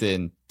after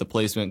everything, the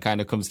placement kind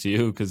of comes to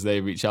you because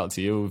they reach out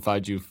to you and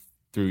find you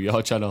through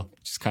your channel,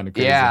 which is kind of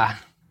crazy. Yeah,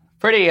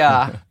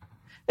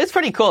 it's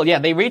pretty cool. Yeah,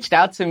 they reached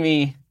out to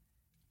me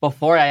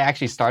before I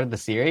actually started the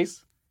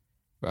series.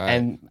 Right.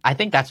 And I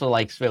think that's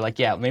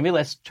what maybe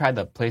let's try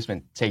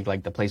take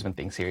like the placement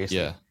thing seriously.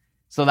 Yeah.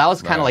 So that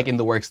was kind of like in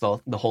the works the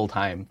whole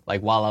time,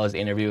 like while I was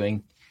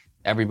interviewing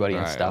everybody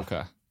and stuff.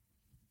 Okay.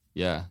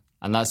 Yeah.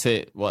 And that's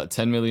it.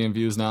 10 million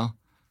views now?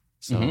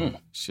 So,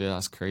 shit,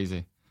 that's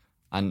crazy.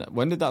 And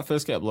when did that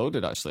first get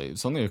uploaded, actually?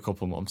 It's only a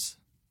couple months,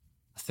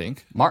 I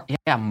think. March.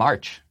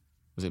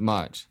 Was it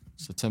March?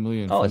 So 10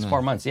 million. Oh, it's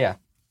 4 months, yeah.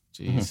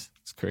 Jeez,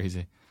 it's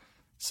crazy.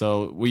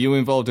 So were you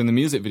involved in the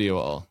music video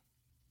at all?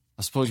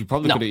 I suppose you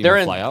probably couldn't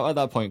even fly out at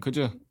that point, could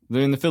you?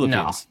 They're in the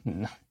Philippines.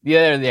 No.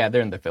 Yeah,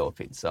 they're in the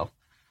Philippines, so.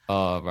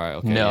 Oh, right,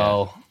 okay.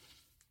 No. Yeah.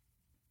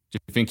 Do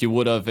you think you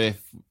would have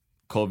if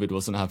COVID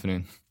wasn't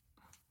happening?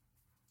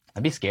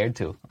 I'd be scared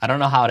too. I don't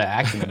know how to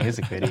act in a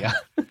music video.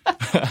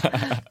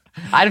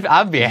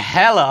 I'd be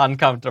hella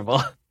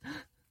uncomfortable.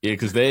 Yeah,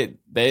 because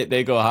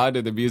they go hard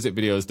in the music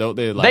videos, don't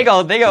they? Like,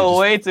 they go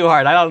way too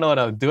hard. I don't know what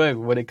I'm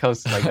doing when it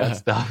comes to like that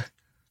stuff.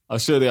 I'm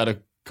sure they had a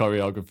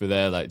choreographer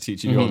there, like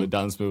teaching you all the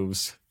dance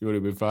moves. You would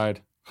have been fine.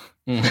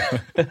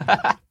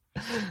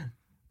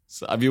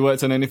 So, have you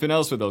worked on anything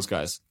else with those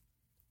guys?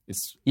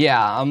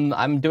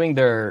 I'm doing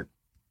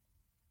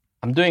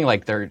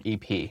like their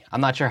EP.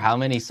 I'm not sure how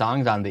many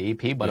songs on the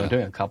EP, but I'm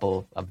doing a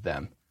couple of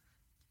them.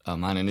 Oh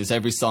man, and is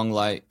every song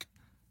like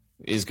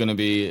is going to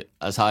be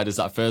as hard as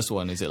that first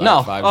one? Is it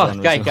like 5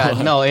 genres? Oh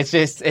God, no! It's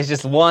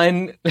just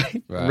one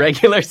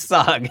regular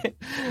song,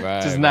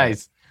 which is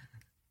nice.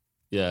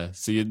 Yeah,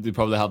 so you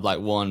probably have like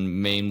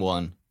one main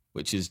one,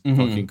 which is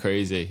fucking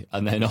crazy,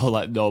 and then all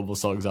like normal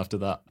songs after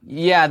that.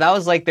 Yeah, that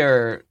was like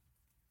their,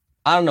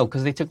 I don't know,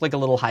 because they took like a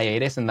little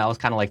hiatus, and that was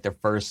kind of like their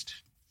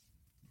first,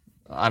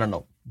 I don't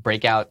know,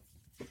 breakout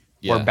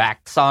or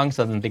back song.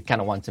 So then they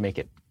kind of wanted to make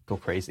it go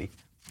crazy.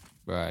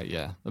 Right.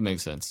 Yeah, that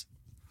makes sense.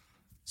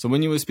 So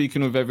when you were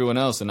speaking with everyone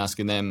else and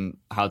asking them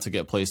how to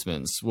get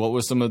placements, what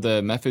were some of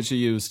the methods you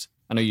used?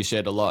 I know you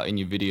shared a lot in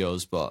your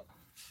videos, but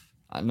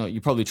I know you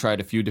probably tried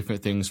a few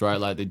different things, right?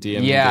 Like the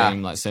DM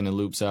game, like sending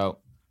loops out.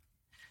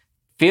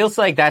 Feels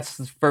like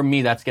for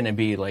me, that's going to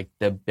be like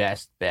the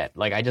best bet.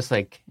 Like I just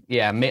like,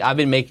 I've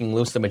been making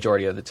loops the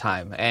majority of the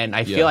time. And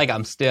I feel like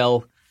I'm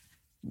still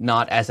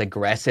not as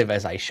aggressive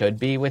as I should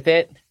be with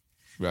it.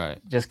 Right.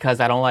 Just because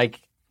I don't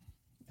like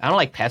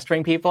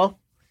pestering people.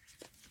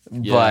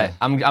 But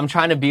I'm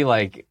trying to be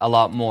like a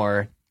lot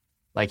more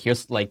like,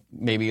 here's like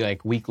maybe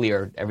like weekly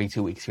or every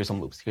 2 weeks. Here's some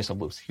loops.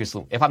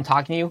 If I'm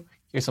talking to you,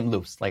 here's some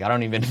loops. Like I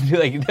don't even feel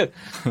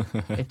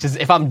like just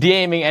if I'm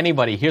DMing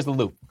anybody, here's the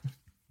loop.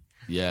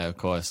 Yeah, of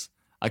course.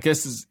 I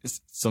guess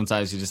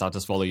sometimes you just have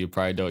to swallow your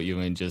pride, don't you,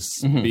 and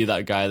just be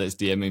that guy that's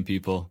DMing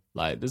people.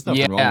 Like there's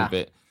nothing wrong with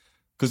it.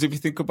 Because if you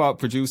think about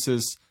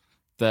producers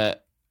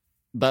that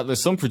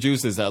there's some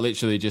producers that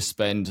literally just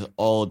spend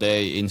all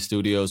day in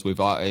studios with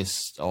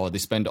artists, or they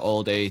spend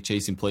all day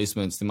chasing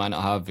placements. They might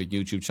not have a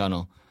YouTube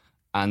channel.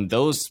 And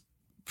those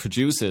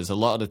producers, a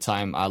lot of the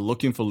time, are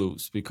looking for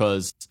loops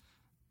because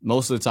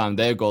most of the time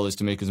their goal is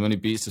to make as many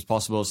beats as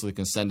possible so they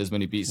can send as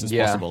many beats as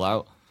possible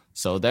out.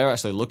 So they're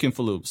actually looking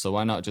for loops. So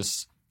why not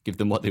just give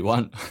them what they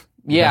want?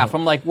 Yeah,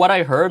 from like what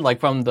I heard,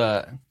 from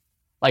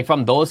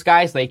those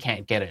guys, they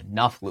can't get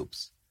enough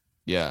loops.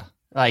 Yeah.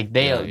 Like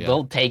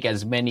they'll take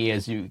as many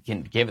as you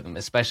can give them,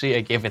 especially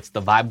like if it's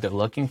the vibe they're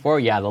looking for.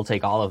 Yeah, they'll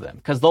take all of them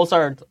because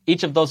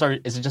each of those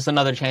is just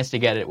another chance to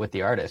get it with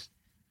the artist.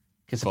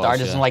 Because if the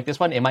artist doesn't like this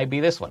one, it might be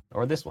this one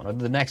or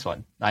the next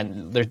one.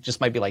 And there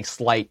just might be like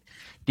slight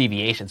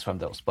deviations from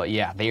those. But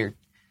yeah,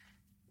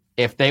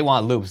 if they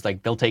want loops,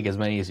 like they'll take as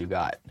many as you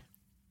got.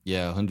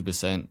 Yeah,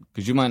 100%.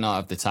 Because you might not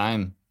have the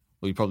time.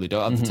 Well, you probably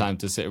don't have the time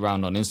to sit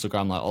around on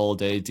Instagram like all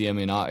day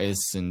DMing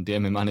artists and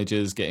DMing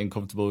managers, getting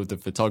comfortable with the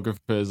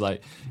photographers,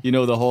 like,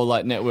 the whole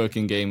like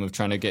networking game of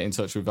trying to get in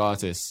touch with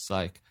artists.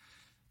 Like,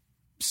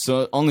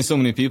 so only so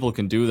many people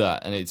can do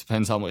that, and it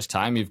depends how much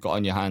time you've got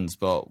on your hands.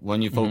 But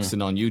when you're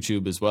focusing on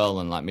YouTube as well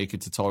and like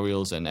making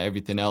tutorials and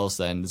everything else,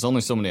 then there's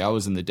only so many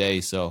hours in the day.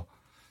 So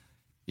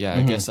yeah,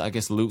 I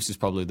guess loops is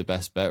probably the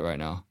best bet right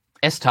now.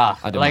 It's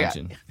tough. I'd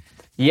imagine.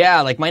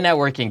 Yeah, like my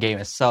networking game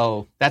is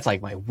that's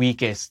like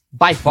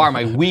by far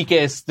my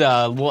weakest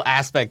little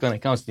aspect when it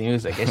comes to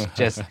music.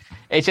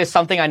 It's just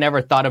something I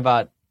never thought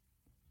about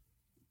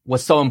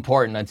was so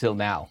important until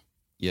now.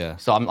 Yeah.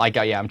 So I'm like,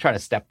 I'm trying to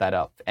step that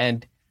up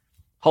and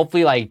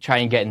hopefully like try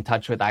and get in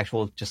touch with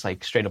actual just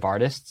like straight up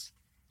artists.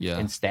 Yeah.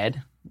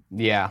 Instead.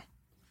 Yeah.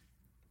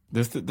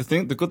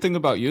 The good thing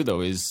about you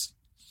though is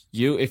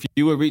if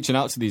you were reaching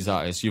out to these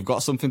artists, you've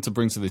got something to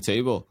bring to the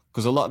table,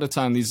 because a lot of the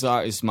time these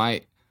artists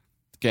might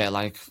get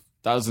like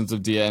thousands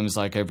of DMs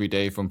like every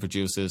day from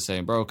producers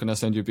saying, bro, can I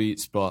send you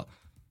beats? But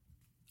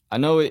I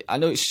know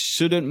it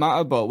shouldn't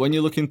matter, but when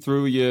you're looking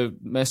through your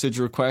message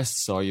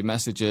requests or your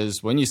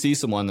messages, when you see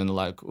someone and they're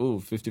like, oh,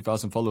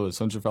 50,000 followers,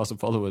 100,000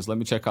 followers, let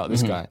me check out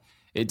this guy.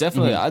 It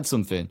definitely adds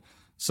something.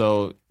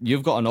 So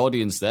you've got an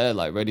audience there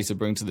like ready to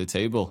bring to the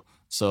table.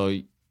 So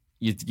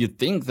you'd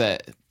think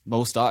that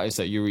most artists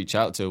that you reach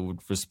out to would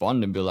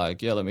respond and be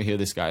like, yeah, let me hear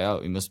this guy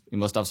out. He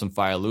must have some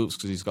fire loops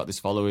because he's got this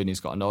following, he's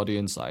got an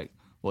audience. Like,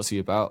 what's he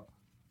about?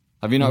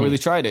 Have you not really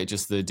tried it,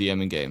 just the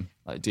DMing game,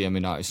 like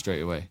DMing artists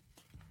straight away?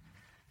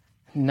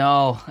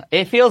 No,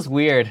 it feels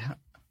weird.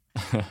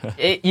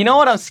 You know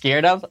what I'm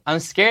scared of? I'm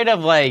scared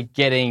of like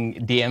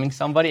DMing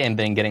somebody and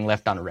then getting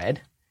left on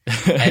red.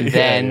 And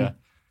then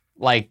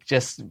like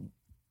just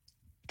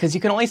because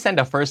you can only send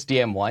a first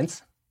DM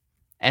once.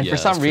 And for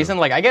some reason,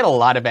 like I get a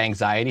lot of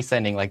anxiety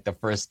sending like the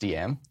first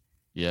DM.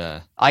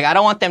 Yeah. Like I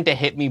don't want them to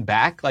hit me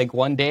back like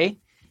one day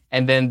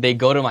and then they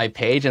go to my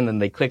page and then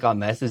they click on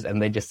message and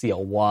they just see a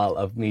wall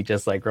of me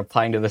just like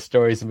replying to the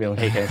stories and being like,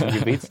 hey, can I send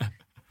you beats?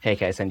 Hey,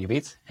 can I send you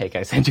beats? Hey, can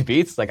I send you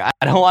beats? Like I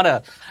don't want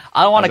to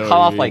come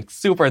off like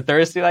super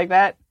thirsty like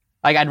that.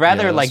 Like I'd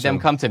rather like them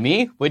come to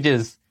me, which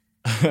is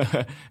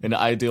an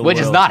ideal which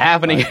world. Is not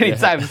happening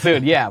anytime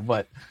soon. Yeah,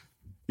 but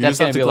you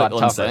just have to click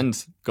on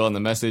send, go on the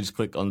message,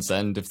 click on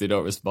send if they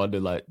don't respond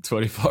in like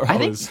 24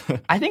 hours.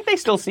 I think they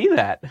still see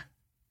that.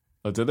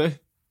 Oh, did they?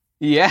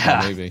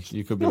 Yeah. Oh, maybe.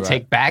 You could be right.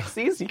 Take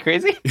backsies? You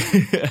crazy?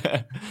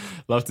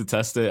 Love to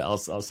test it. I'll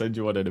send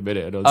you one in a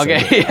minute.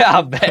 Okay, yeah,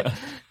 I'll bet.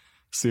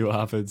 See what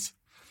happens.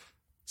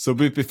 So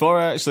before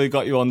I actually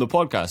got you on the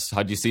podcast,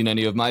 had you seen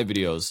any of my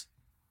videos?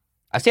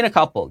 I've seen a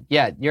couple.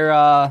 Yeah,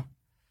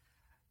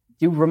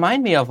 you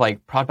remind me of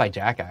like Prod by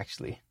Jack,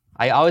 actually.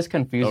 I always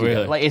confuse you.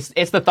 Really? Like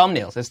it's the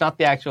thumbnails. It's not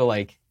the actual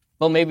like.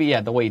 Well, maybe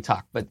the way you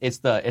talk, but it's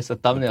the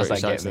thumbnails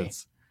that get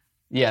accents.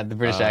 Me. Yeah, the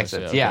British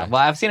accents. Okay. Yeah, well,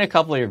 I've seen a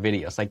couple of your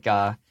videos. Like,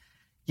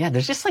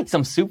 there's just like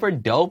some super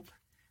dope,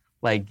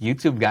 like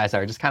YouTube guys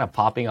that are just kind of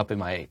popping up in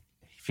my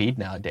feed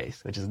nowadays,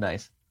 which is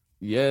nice.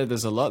 Yeah,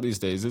 there's a lot these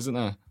days, isn't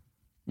there?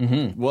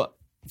 Mm-hmm. What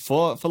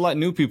for like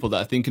new people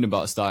that are thinking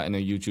about starting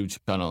a YouTube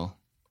channel?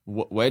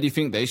 Where do you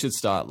think they should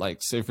start?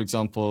 Like, say for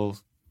example,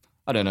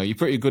 I don't know, you're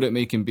pretty good at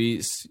making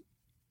beats.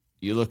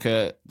 They're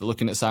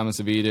looking at Simon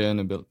Savida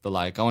and they're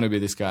like, I want to be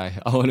this guy.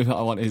 I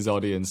want his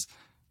audience.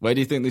 Where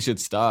do you think they should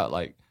start?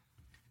 Like,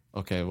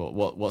 okay,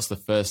 what's the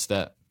first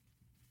step?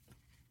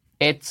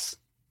 It's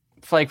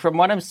like from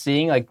what I'm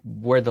seeing, like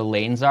where the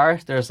lanes are.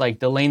 There's like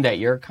the lane that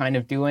you're kind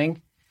of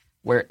doing,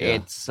 where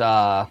it's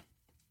I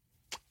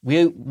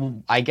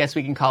guess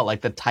we can call it like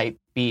the type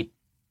beat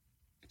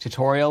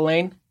tutorial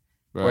lane,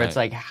 where it's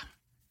like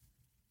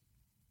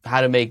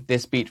how to make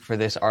this beat for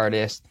this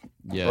artist.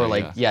 Or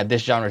like,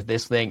 this genre,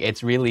 this thing.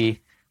 It's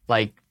really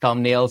like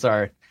thumbnails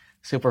are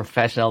super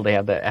professional. They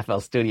have the FL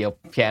Studio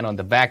piano in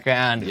the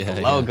background,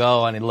 the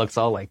logo, and it looks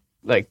all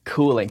like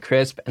cool and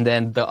crisp. And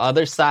then the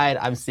other side,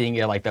 I'm seeing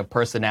it like the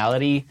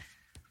personality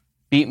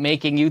beat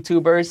making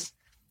YouTubers.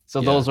 So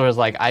those were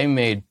like, I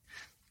made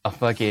a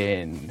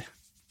fucking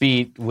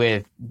beat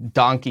with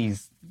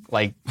donkeys,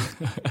 like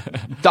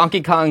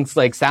Donkey Kong's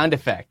like sound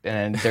effect,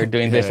 and they're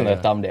doing this in the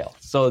thumbnail.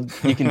 So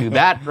you can do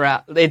that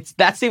route.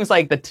 That seems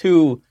like the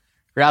two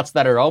routes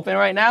that are open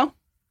right now.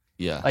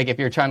 Yeah. Like if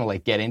you're trying to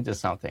like get into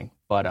something.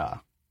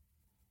 But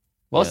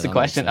what's the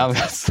question? I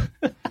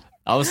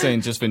was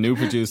saying just for new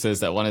producers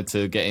that wanted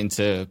to get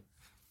into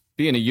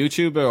being a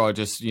YouTuber or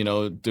just,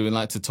 doing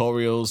like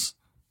tutorials.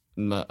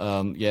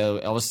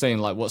 I was saying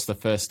like what's the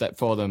first step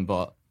for them,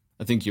 but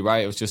I think you're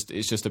right.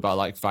 It's just about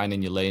like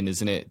finding your lane,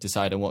 isn't it?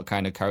 Deciding what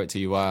kind of character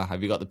you are.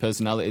 Have you got the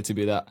personality to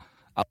be that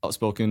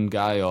outspoken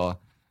guy, or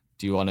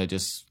do you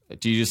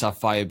just have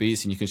fire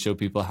beats and you can show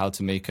people how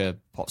to make a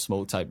Pop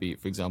Smoke type beat,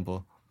 for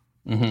example?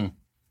 Mm-hmm.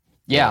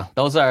 Yeah,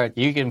 those are,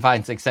 you can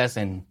find success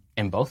in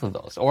both of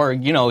those, or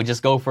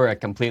just go for a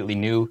completely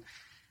new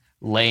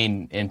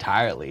lane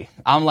entirely.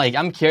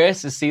 I'm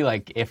curious to see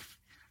like if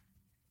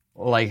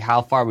like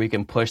how far we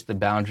can push the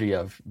boundary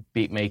of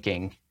beat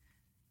making.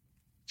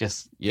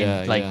 Just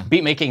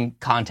beat making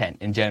content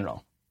in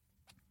general.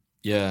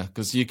 Yeah,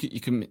 because you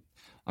can.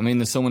 I mean,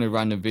 there's so many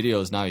random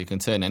videos now. You can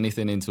turn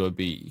anything into a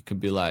beat. You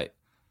could be like,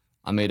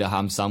 I made a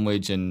ham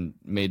sandwich and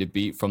made a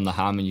beat from the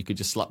ham, and you could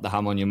just slap the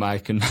ham on your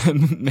mic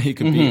and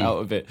make a beat out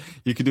of it.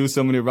 You could do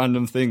so many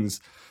random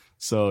things.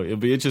 So it'll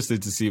be interesting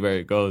to see where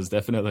it goes.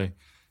 Definitely.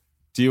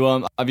 Do you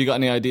have you got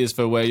any ideas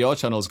for where your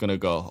channel's going to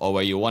go or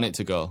where you want it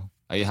to go?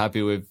 Are you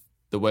happy with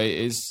the way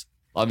it is?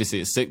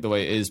 Obviously, it's sick the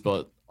way it is,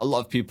 but a lot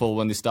of people,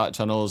 when they start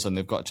channels and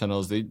they've got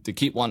channels, they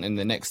keep wanting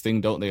the next thing,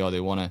 don't they? Or they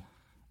want to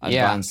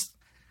advance. Yeah.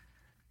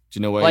 Do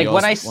you know where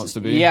yours wants to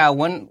be? Yeah,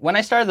 when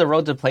I started the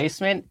road to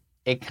placement,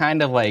 it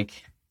kind of like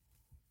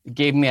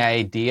gave me an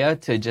idea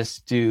to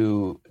just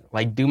do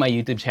my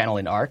YouTube channel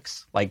in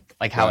arcs, like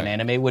how an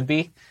anime would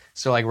be.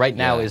 So like right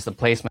now is the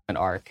placement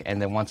arc, and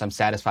then once I'm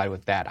satisfied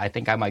with that, I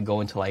think I might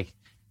go into like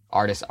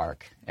artist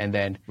arc, and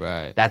then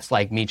that's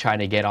like me trying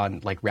to get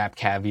on like Rap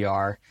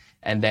Caviar.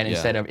 And then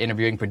instead of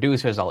interviewing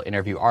producers, I'll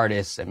interview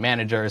artists and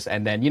managers.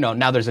 And then,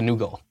 now there's a new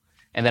goal.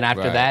 And then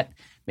after that,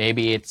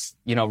 maybe it's,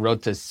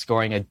 road to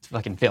scoring a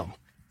fucking film.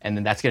 And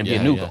then that's going to be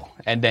a new goal.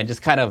 And then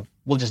just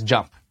we'll just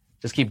jump.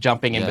 Just keep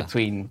jumping in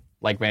between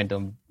like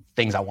random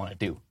things I want to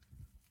do.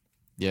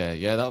 Yeah,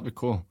 that would be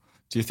cool.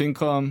 Do you think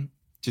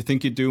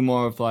you'd do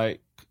more of like,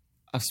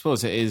 I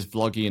suppose it is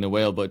vloggy in a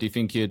way, but do you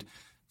think you'd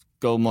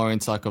go more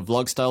into like a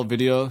vlog style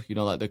video,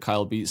 like the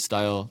Kyle Beats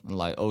style and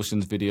like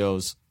Ocean's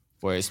videos?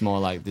 Where it's more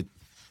like the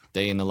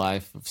day in the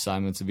life of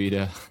Simon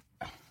Savida.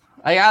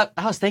 I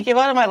was thinking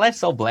about it. My life's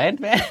so bland,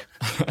 man.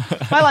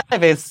 My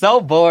life is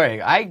so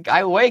boring.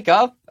 I wake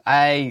up.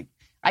 I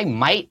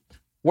might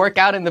work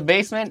out in the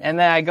basement, and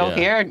then I go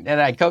here, and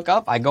I cook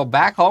up. I go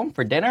back home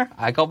for dinner.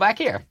 I go back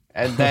here,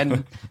 and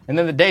then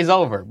the day's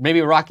over.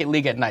 Maybe Rocket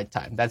League at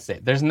nighttime. That's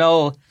it. There's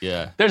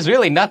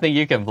really nothing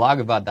you can vlog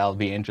about that'll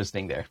be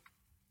interesting there.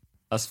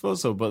 I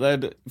suppose so, but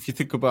then if you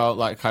think about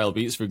like Kyle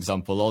Beats, for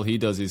example, all he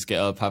does is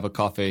get up, have a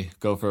coffee,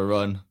 go for a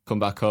run, come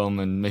back home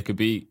and make a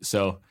beat.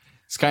 So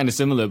it's kind of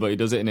similar, but he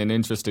does it in an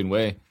interesting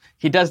way.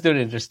 He does do it in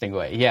an interesting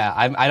way. Yeah,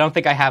 I don't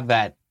think I have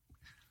that.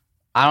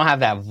 I don't have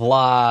that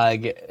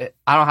vlog.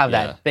 I don't have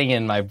that thing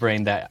in my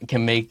brain that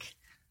can make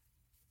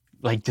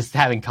like just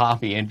having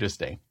coffee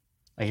interesting.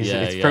 Like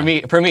for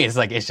me, it's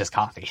like it's just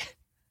coffee.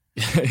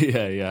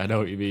 Yeah, I know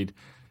what you mean.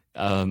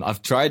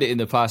 I've tried it in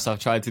the past.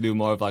 I've tried to do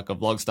more of like a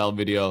vlog style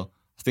video.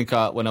 I think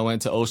when I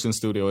went to Ocean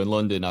Studio in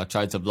London, I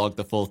tried to vlog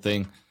the full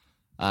thing.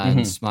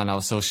 And man, I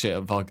was so shit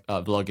at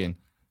vlogging.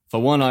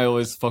 For one, I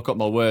always fuck up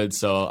my words,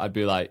 so I'd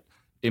be like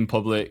in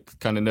public,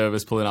 kind of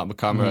nervous, pulling out my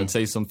camera. I'd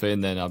say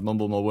something, then I'd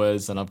mumble my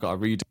words, and I've got to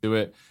redo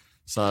it.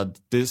 So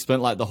I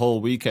spent like the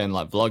whole weekend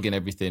like vlogging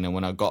everything, and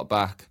when I got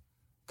back,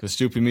 because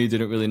stupid me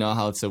didn't really know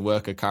how to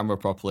work a camera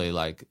properly,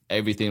 like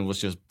everything was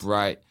just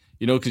bright.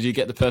 You know, because you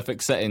get the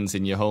perfect settings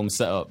in your home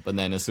setup, and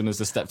then as soon as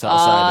I stepped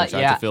outside, I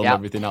tried to film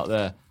everything out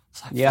there.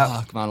 It's like,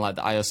 fuck, man, like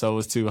the ISO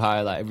was too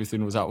high, like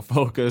everything was out of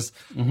focus.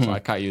 So I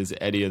can't use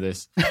any of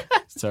this.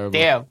 It's terrible.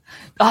 Damn.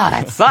 Oh,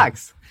 that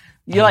sucks.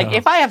 You're like,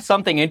 if I have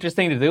something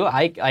interesting to do,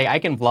 I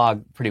can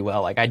vlog pretty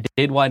well. Like I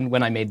did one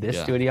when I made this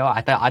studio.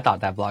 I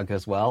thought that vlogged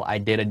as well. I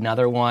did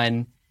another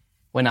one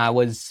when I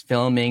was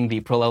filming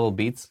the Pro Level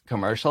Beats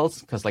commercials,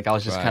 because like I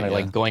was just kind of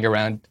like going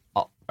around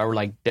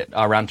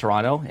around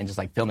Toronto and just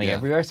like filming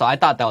everywhere. So I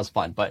thought that was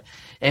fun. But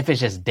if it's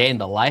just day in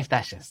the life,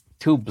 that's just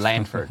too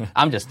bland for.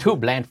 I'm just too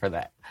bland for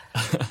that.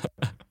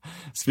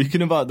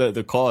 Speaking about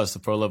the course, the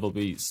Pro Level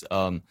Beats,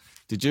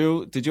 did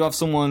you have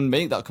someone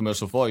make that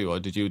commercial for you,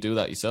 or did you do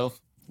that yourself?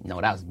 No,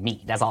 that was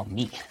me. That's all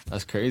me.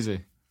 That's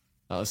crazy.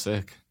 That was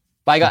sick.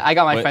 But I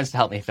got my friends to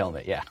help me film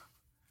it. Yeah.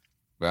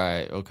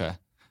 Right. Okay.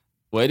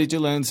 Where did you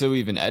learn to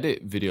even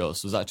edit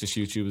videos? Was that just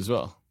YouTube as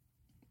well?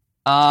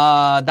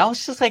 That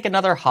was just like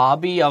another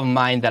hobby of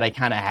mine that I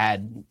kind of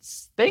had. I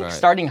think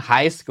starting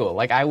high school.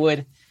 Like I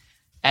would,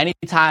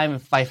 anytime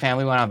if my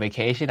family went on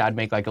vacation, I'd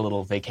make like a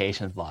little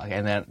vacation vlog.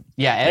 And then,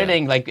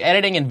 editing, like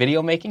editing and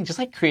video making, just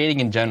like creating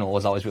in general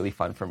was always really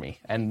fun for me.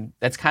 And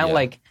that's kind of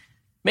like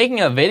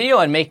making a video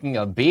and making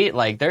a beat.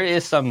 Like there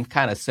is some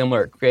kind of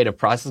similar creative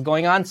process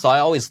going on. So I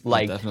always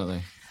liked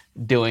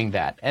doing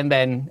that. And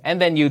then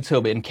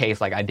YouTube in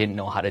case like I didn't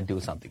know how to do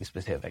something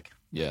specific.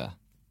 Yeah.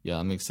 Yeah,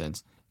 that makes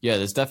sense. Yeah,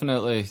 there's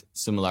definitely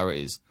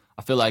similarities.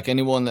 I feel like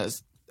anyone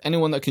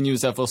that can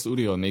use FL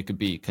Studio and make a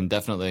beat can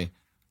definitely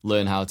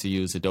learn how to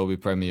use Adobe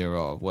Premiere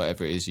or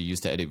whatever it is you use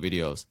to edit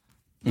videos.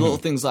 Little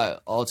things like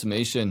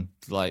automation,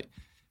 like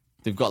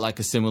they've got like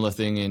a similar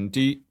thing in.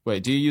 Do you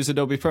use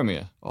Adobe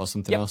Premiere or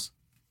something else?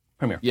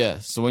 Premiere. Yeah.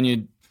 So when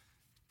you're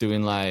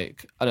doing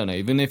like, I don't know,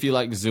 even if you're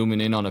like zooming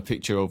in on a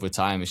picture over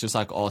time, it's just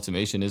like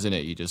automation, isn't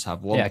it? You just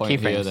have one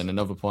point here, then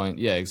another point.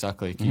 Yeah,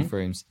 exactly.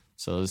 Keyframes.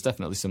 So there's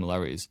definitely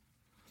similarities.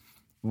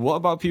 What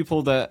about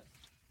people that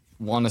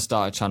want to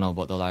start a channel,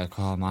 but they're like,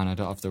 oh man, I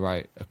don't have the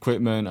right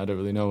equipment. I don't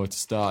really know where to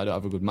start. I don't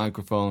have a good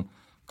microphone.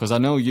 Because I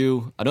know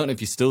I don't know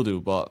if you still do,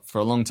 but for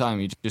a long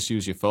time, you just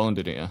used your phone,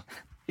 didn't you?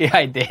 Yeah,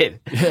 I did.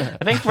 Yeah.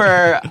 I think for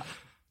a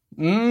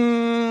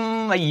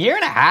year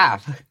and a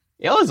half.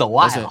 It was a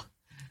while.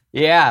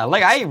 Yeah,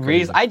 like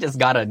I just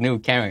got a new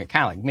camera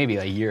kind of like maybe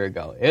a year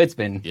ago. It's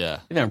been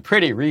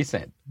pretty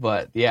recent.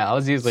 But yeah, I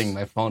was using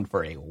my phone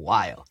for a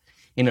while.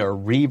 In a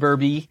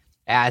reverby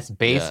ass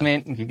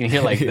basement. You can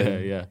hear like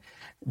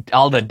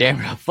all the damn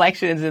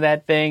reflections in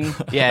that thing.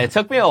 Yeah, it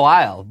took me a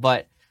while,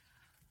 but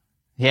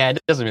yeah, it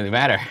doesn't really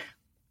matter.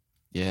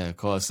 Yeah, of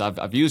course.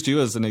 I've used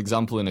you as an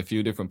example in a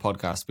few different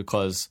podcasts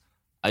because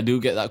I do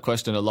get that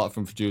question a lot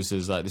from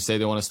producers. Like they say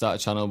they want to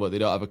start a channel, but they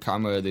don't have a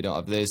camera, they don't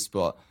have this,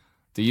 but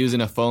they're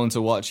using a phone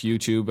to watch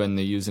YouTube and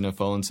they're using a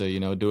phone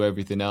to, do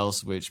everything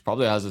else, which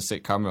probably has a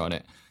sick camera on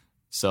it.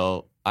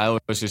 So I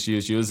always just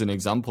use you as an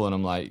example, and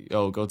I'm like,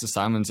 go to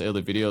Simon's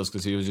early videos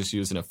because he was just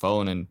using a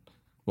phone, and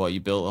you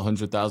built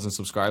 100,000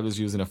 subscribers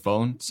using a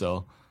phone.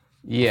 So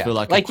I feel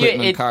like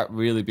equipment can't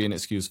really be an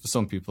excuse for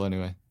some people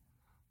anyway.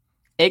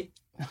 It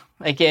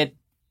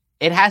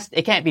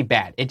can't be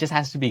bad. It just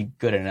has to be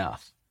good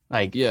enough.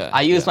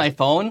 I use my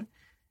phone,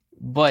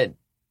 but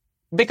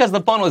because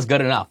the phone was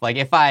good enough. Like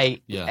if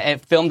I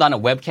filmed on a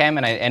webcam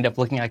and I end up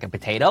looking like a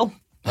potato,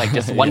 like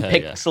just one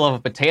pixel of a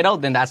potato,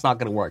 then that's not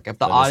going to work. If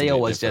the audio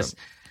was just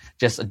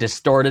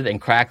distorted and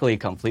crackly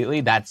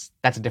completely, that's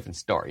a different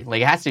story.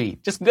 Like it has to be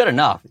just good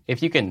enough.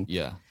 If you can,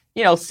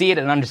 see it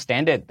and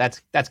understand it,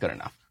 that's good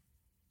enough.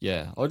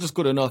 Yeah, or just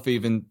good enough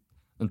even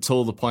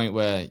until the point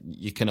where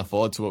you can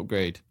afford to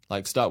upgrade.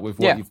 Like start with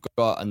what you've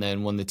got, and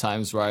then when the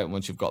time's right,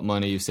 once you've got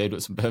money, you've saved up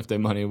some birthday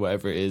money,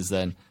 whatever it is,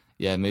 then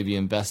maybe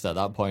invest at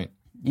that point.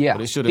 Yeah,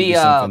 but it shouldn't be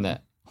something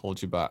that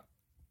holds you back.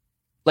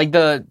 Like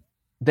the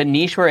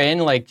niche we're in,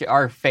 like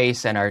our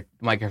face and our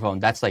microphone,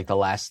 that's like the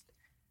last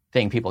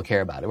thing people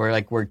care about.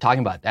 We're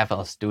talking about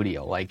FL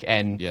Studio,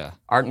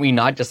 aren't we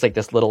not just like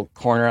this little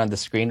corner on the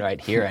screen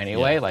right here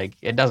anyway? Like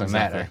it doesn't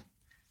matter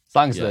as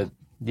long as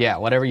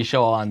whatever you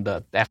show on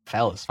the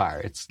FL is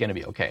fire, it's gonna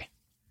be okay.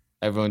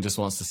 Everyone just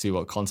wants to see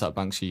what contact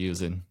banks you're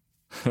using.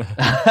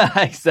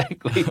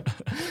 Exactly.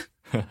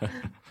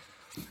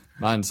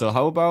 Man, so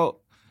how about,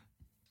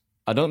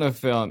 I don't know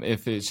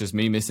if it's just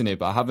me missing it,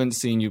 but I haven't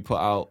seen you put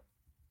out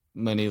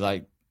many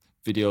like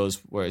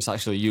videos where it's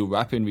actually you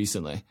rapping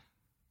recently.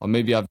 Or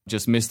maybe I've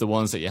just missed the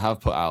ones that you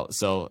have put out.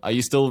 So are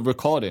you still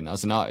recording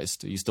as an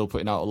artist? Are you still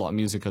putting out a lot of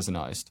music as an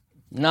artist?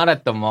 Not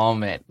at the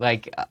moment.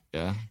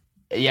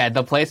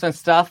 The placement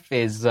stuff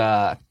is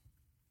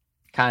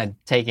kind of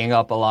taking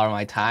up a lot of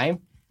my time.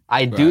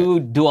 I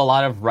do a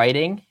lot of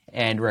writing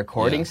and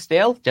recording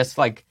still, just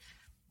like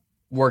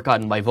work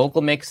on my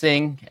vocal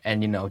mixing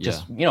and,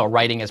 just,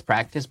 writing as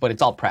practice, but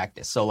it's all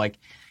practice. So like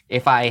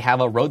if I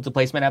have a road to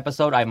placement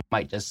episode, I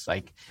might just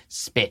like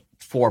spit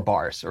 4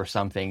 bars or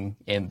something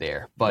in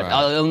there, but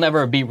it'll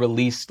never be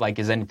released like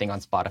as anything on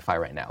Spotify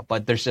right now.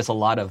 But there's just a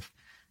lot of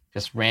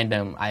just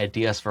random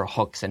ideas for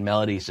hooks and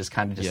melodies just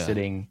kind of just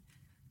sitting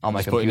on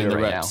my computer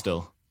right now.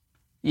 Still.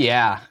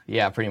 Yeah,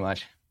 pretty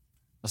much.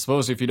 I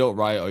suppose if you don't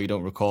write or you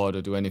don't record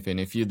or do anything,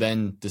 if you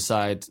then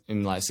decide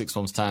in like 6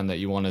 months' time that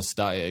you want to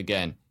start it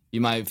again,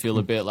 you might feel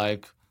a bit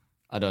like,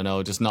 I don't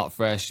know, just not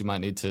fresh. You might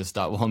need to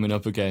start warming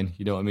up again.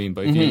 You know what I mean?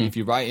 But if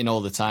you're writing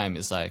all the time,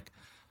 it's like,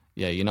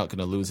 yeah, you're not going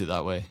to lose it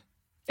that way.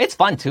 It's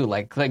fun too.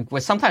 Like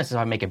sometimes if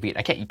I make a beat,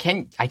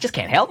 I just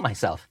can't help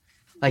myself.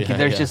 Like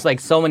there's just like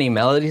so many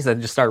melodies that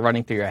just start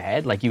running through your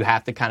head. Like you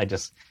have to kind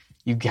of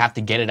you have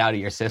to get it out of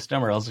your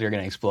system or else you're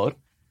going to explode.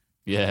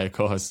 Yeah, of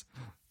course.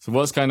 So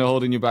what's kind of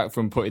holding you back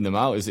from putting them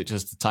out? Is it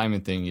just the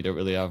timing thing? You don't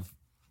really have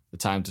the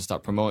time to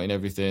start promoting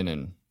everything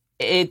and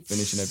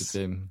finishing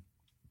everything?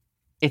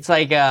 It's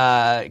like,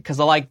 because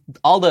like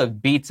all the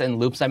beats and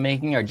loops I'm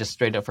making are just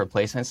straight up for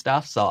placement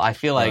stuff. So I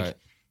feel like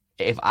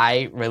if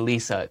I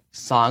release a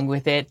song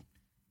with it,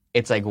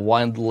 it's like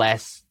one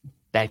less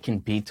that can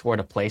be toward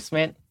a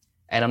placement.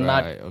 And I'm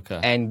not,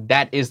 and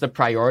that is the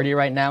priority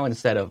right now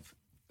instead of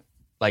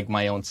like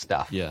my own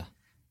stuff. Yeah.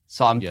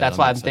 So that's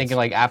why I'm thinking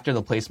like after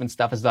the placement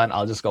stuff is done,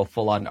 I'll just go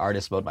full on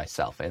artist mode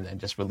myself and then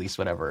just release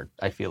whatever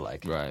I feel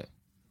like. Right.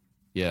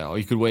 Yeah. Or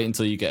you could wait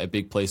until you get a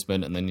big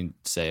placement and then you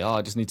say,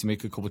 I just need to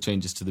make a couple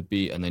changes to the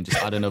beat and then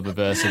just add another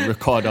verse and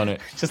record on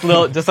it. Just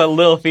a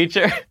little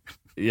feature.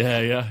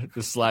 Yeah.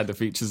 Just slide the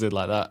features in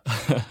like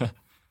that.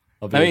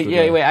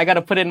 Wait, I got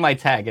to put in my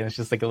tag and it's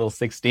just like a little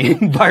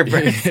 16 bar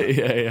verse.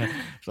 Yeah.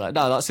 It's like,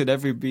 no, that's in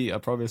every beat, I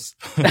promise.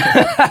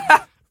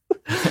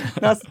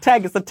 No, it's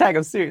a tag,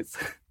 I'm serious.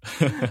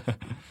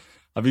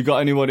 Have you got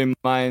anyone in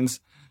mind,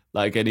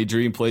 like any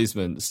dream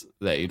placements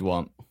that you'd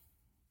want?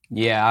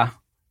 Yeah,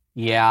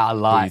 a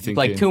lot.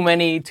 Like too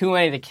many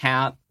to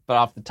count, but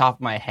off the top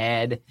of my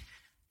head,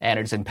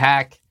 Anderson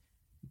 .Paak,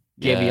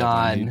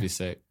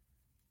 Giveon,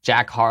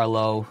 Jack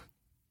Harlow,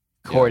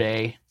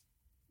 Corday.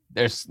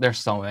 Yeah. There's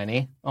so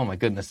many. Oh my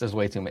goodness, there's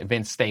way too many.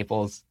 Vince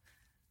Staples.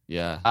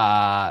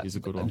 Yeah. He's a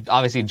good one.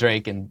 Obviously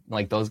Drake and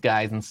like those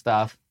guys and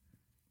stuff.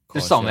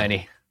 There's so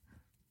many.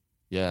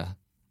 Yeah.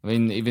 I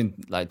mean, even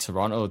like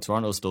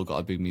Toronto's still got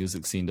a big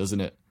music scene,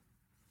 doesn't it?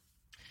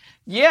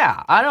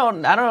 Yeah. I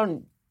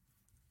don't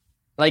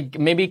like,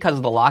 maybe because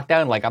of the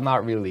lockdown, like I'm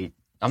not really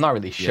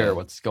sure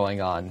what's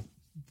going on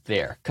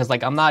there. Cause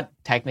like I'm not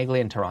technically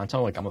in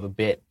Toronto, like I'm a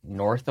bit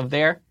north of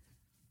there.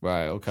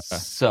 Right, okay.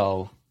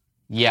 So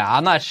yeah,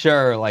 I'm not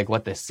sure like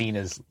what the scene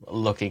is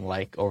looking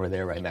like over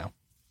there right now.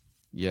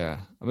 Yeah.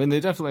 I mean, they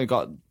definitely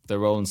got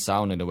their own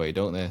sound in a way,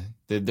 don't they?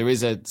 There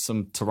is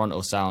some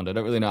Toronto sound. I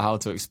don't really know how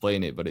to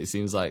explain it, but it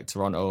seems like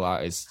Toronto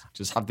artists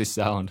just have this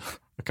sound.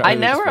 I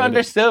never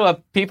understood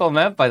what people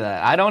meant by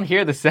that. I don't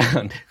hear the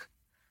sound.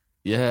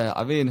 Yeah,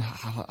 I mean,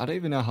 I don't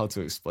even know how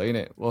to explain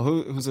it. Well,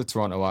 who's a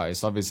Toronto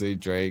artist? Obviously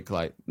Drake,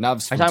 like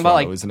Nav's from Toronto, about,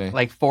 like, isn't he?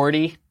 Like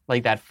 40,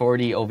 like that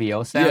 40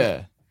 OVO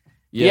sound?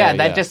 Yeah.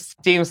 That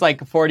just seems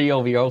like a 40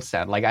 OVO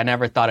sound. Like I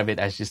never thought of it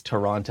as just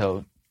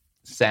Toronto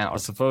sound. I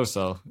suppose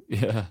so,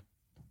 yeah.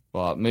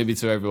 Well, maybe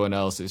to everyone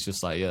else, it's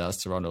just like,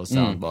 that's Toronto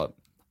sound, but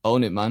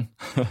own it, man.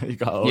 You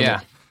gotta own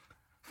it.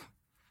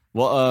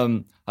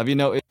 What have you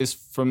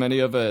noticed from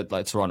any other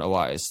like Toronto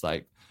artists?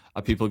 Like,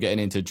 are people getting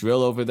into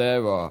drill over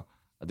there, or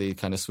are they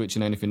kind of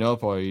switching anything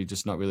up, or are you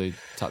just not really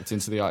tapped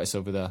into the artists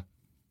over there?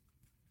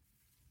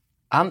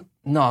 I'm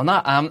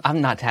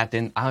not tapped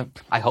in.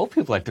 I hope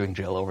people are doing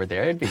drill over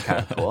there. It'd be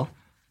kind of cool.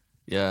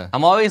 Yeah.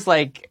 I'm always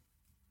like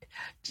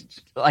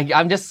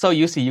I'm just so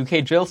used to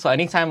UK drill, so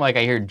anytime like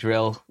I hear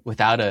drill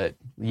without a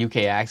UK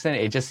accent,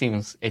 it just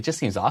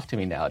seems off to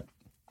me now.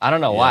 I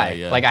don't know why.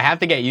 Yeah. Like I have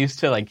to get used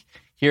to like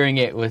hearing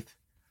it with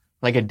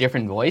like a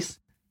different voice.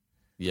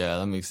 Yeah,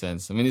 that makes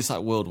sense. I mean, it's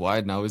like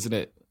worldwide now, isn't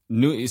it?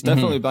 It's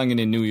definitely banging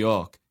in New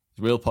York. It's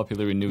real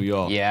popular in New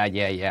York.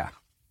 Yeah.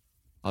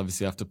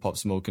 Obviously after Pop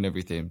Smoke and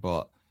everything,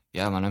 but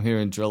yeah, man, I'm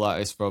hearing drill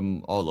artists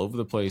from all over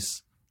the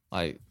place.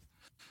 Like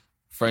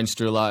French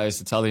drill artists,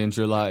 Italian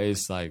drill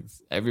artists, like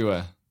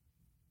everywhere.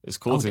 It's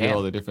cool to hear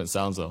all the different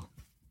sounds though.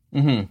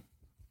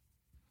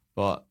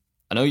 But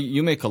I know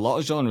you make a lot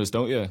of genres,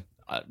 don't you?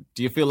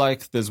 Do you feel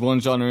like there's one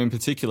genre in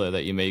particular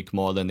that you make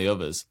more than the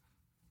others?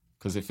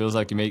 Because it feels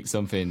like you make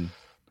something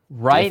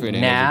different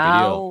in every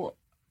video.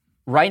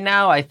 Right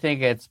now, I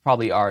think it's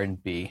probably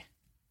R&B.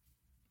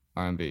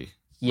 R&B.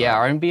 Yeah,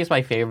 R&B is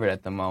my favorite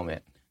at the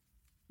moment.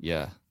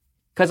 Yeah.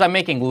 Because I'm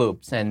making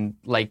loops, and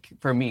like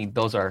for me,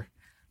 those are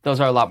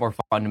a lot more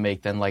fun to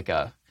make than like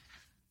a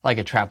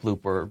trap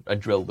loop or a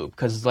drill loop,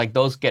 because like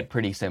those get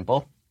pretty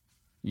simple.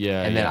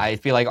 Yeah. And then I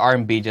feel like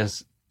R&B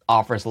just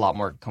offers a lot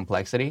more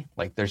complexity.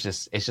 Like it's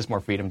just more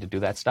freedom to do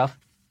that stuff.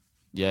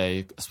 Yeah,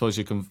 I suppose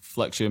you can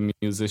flex your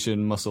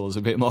musician muscles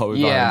a bit more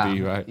with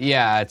R&B, right?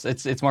 Yeah,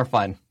 it's more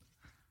fun.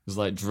 There's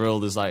like drill.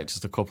 There's like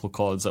just a couple of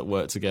chords that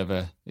work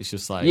together. It's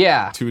just like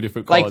two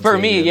different chords. Like for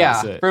me,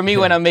 for me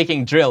when I'm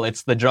making drill,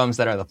 it's the drums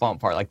that are the fun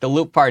part. Like the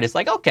loop part is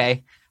like,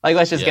 okay, like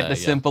let's just get the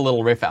simple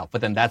little riff out.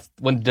 But then that's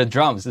when the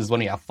drums is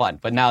when you have fun.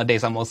 But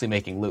nowadays I'm mostly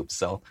making loops,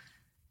 so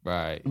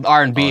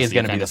R&B is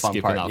going to be the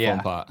fun part. Fun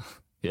part.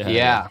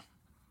 Yeah.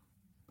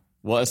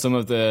 What are some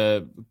of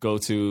the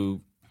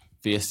go-to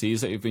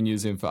VSTs that you've been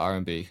using for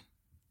R&B?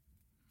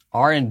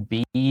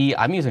 R&B,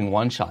 I'm using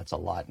one-shots a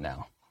lot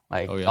now.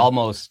 Like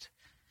almost,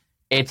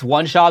 it's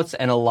one-shots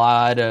and a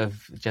lot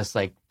of just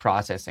like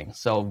processing.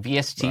 So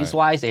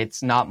VSTs-wise,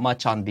 it's not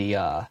much on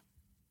the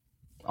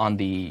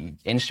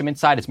instrument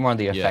side. It's more on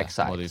the effect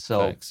side.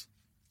 Effects.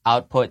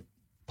 Output,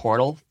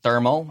 Portal,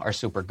 Thermal are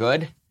super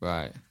good.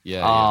 Right.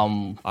 Yeah.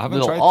 I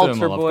haven't tried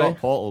Thermal. I've got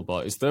Portal,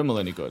 but is Thermal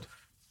any good?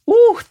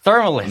 Ooh,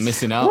 Thermal is. I'm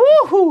missing out.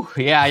 Woo-hoo.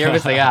 Yeah, you're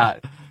missing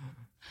out.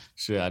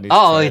 Shit, I need to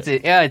try it.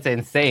 It's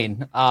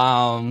insane.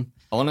 I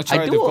want to try.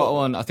 They've got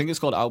one. I think it's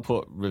called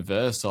Output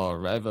Reverse or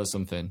Rev or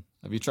something.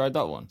 Have you tried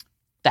that one?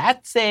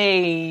 That's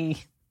a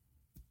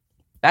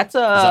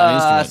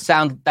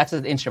sound. That's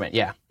an instrument.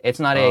 Yeah, it's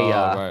not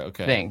a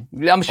thing.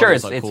 I'm sure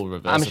it's cool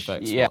reverse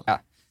effects. Yeah,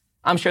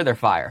 I'm sure they're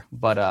fire.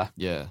 But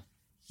yeah,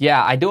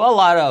 I do a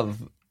lot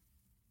of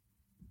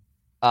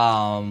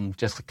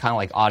just kind of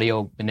like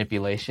audio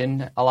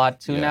manipulation a lot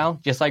too now.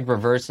 Just like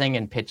reversing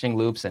and pitching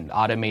loops and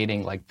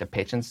automating like the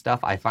pitch and stuff.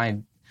 I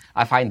find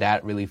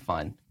that really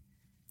fun.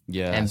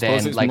 Yeah, and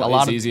then it's like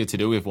it's easier to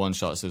do with one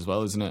shots as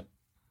well, isn't it?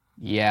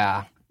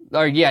 Yeah,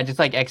 or just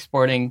like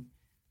exporting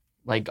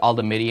like all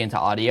the MIDI into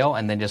audio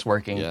and then just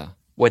working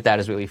with that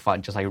is really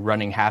fun. Just like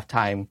running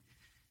halftime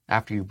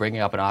after you bring it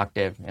up an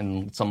octave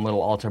and some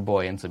little alter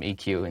boy and some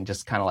EQ and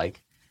just kind of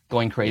like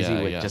going crazy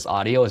with just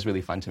audio is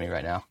really fun to me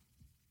right now.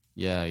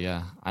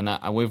 Yeah.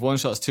 And with one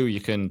shots too,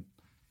 you can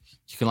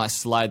like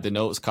slide the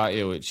notes, can't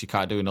you? Which you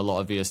can't do in a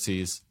lot of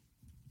VSTs.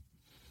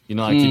 You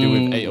know, like you do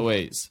with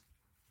 808s.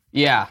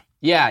 Yeah.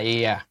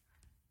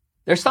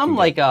 There's some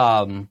like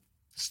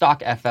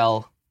stock FL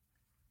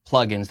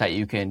plugins that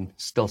you can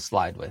still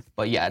slide with,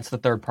 but it's the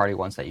third-party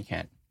ones that you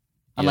can't,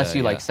 unless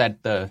you like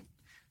set the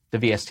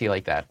VST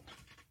like that.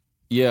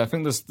 Yeah, I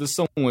think there's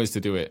some ways to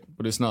do it,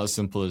 but it's not as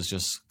simple as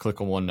just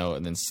click on one note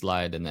and then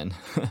slide and then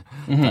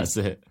that's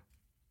it.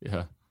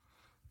 Yeah.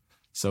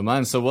 So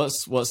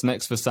what's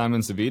next for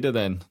Simon Zavida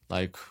then?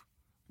 Like,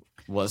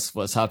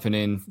 what's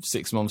happening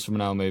 6 months from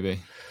now, maybe?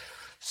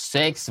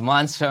 6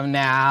 months from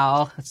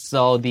now.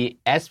 So the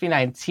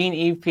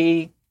SB19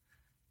 EP,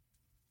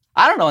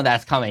 I don't know when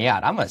that's coming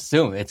out. I'm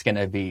assuming it's going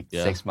to be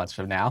 6 months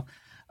from now.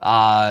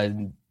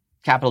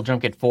 Capital Drum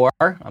Kit 4,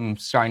 I'm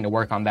starting to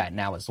work on that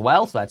now as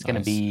well. So that's going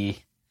to be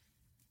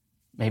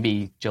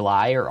maybe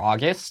July or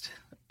August.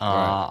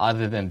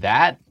 Other than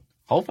that,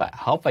 hope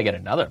I get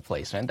another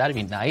placement. That'd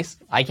be nice.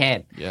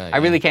 I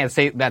really can't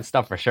say that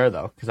stuff for sure,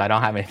 though, because I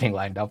don't have anything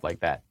lined up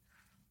like that.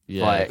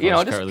 Yeah,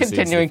 but, just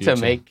continuing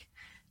to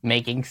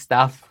making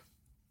stuff.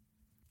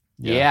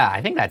 Yeah,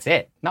 I think that's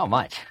it. Not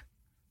much.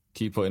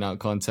 Keep putting out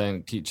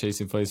content, keep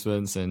chasing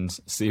placements, and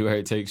see where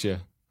it takes you.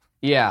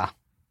 Yeah.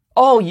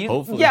 Oh,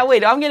 hopefully. Yeah,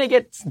 wait, I'm going to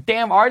get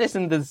damn artists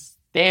and this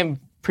damn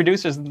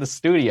producers in the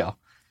studio.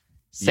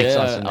 6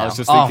 months from now. I was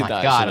just thinking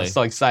that, God, actually. I'm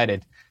so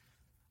excited.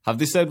 Have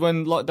they said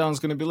when lockdown's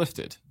going to be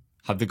lifted?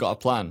 Have they got a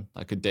plan,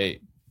 like a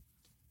date?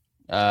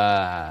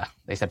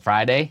 They said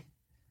Friday.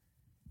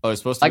 Oh,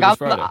 it's supposed to be this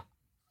Friday?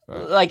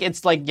 Right. Like,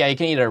 it's like, you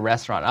can eat at a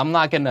restaurant. I'm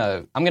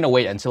going to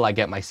wait until I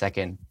get my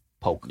second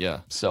poke.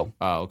 Yeah. So.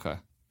 Oh, okay.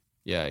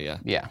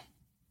 Yeah.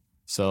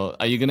 So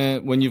are you going to,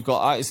 when you've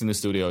got artists in the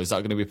studio, is that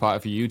going to be part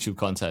of your YouTube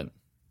content?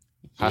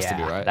 Has to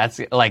be, right? That's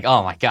like,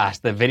 oh my gosh,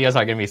 the videos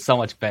are going to be so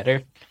much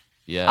better.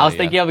 Yeah. I was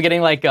thinking of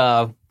getting like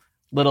a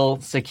little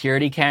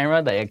security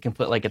camera that I can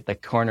put like at the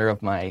corner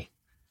of my,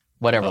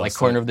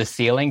 corner of the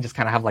ceiling, just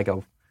kind of have like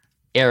a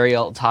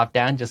aerial top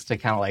down just to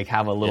kind of like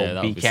have a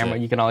little B camera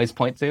you can always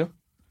point to.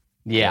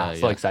 Yeah,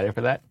 so excited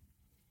for that.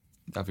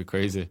 That'd be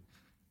crazy.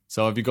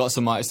 So have you got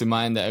some artists in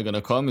mind that are going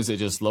to come? Is it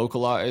just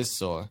local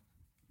artists or?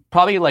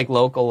 Probably like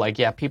local,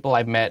 people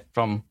I've met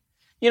from,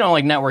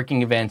 like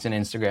networking events and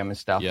Instagram and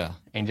stuff. Yeah.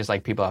 And just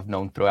like people I've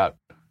known throughout.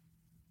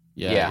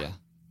 Yeah.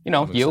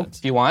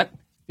 If you want, if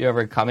you're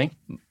ever coming.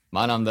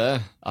 Man, I'm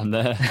there.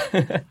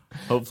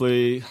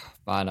 Hopefully,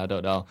 man, I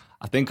don't know.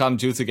 I think I'm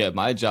due to get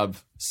my jab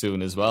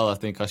soon as well. I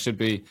think I should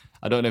be.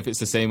 I don't know if it's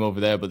the same over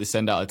there, but they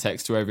send out a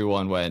text to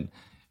everyone when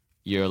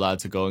you're allowed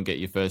to go and get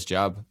your first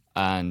jab.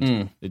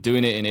 And they're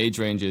doing it in age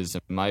ranges.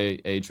 And my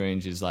age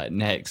range is like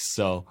next.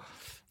 So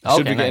I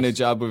should be getting a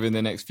jab within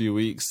the next few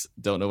weeks.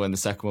 Don't know when the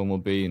second one will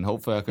be. And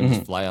hopefully I can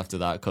just fly after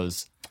that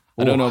because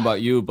I don't know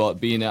about you,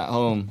 but being at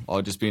home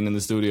or just being in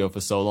the studio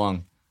for so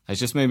long has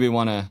just made me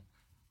want to,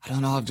 I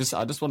don't know, I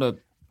just want to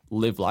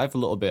live life a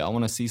little bit. I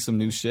want to see some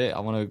new shit.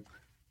 I want to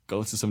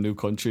go to some new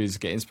countries,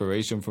 get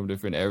inspiration from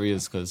different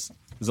areas because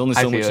there's only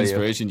so much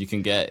inspiration you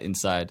can get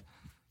inside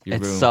your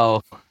room.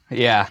 So,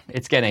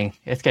 it's getting,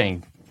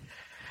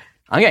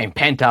 I'm getting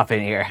pent up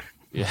in here.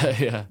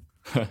 Yeah.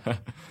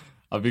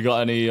 Have you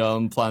got any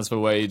plans for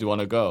where you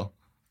want to go?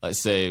 Let's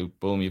say,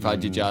 boom, you've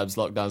had your jabs,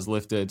 lockdown's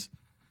lifted,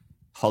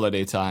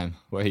 holiday time.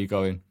 Where are you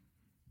going?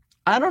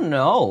 I don't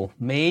know.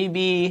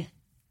 Maybe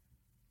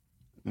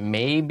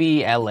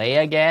LA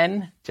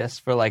again,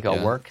 just for like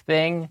a work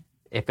thing.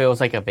 If it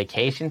was like a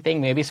vacation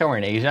thing, maybe somewhere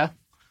in Asia.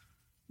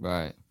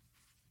 Right.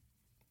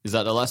 Is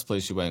that the last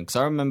place you went? Because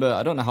I remember,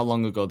 I don't know how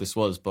long ago this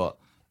was, but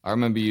I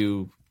remember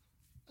you,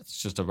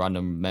 it's just a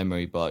random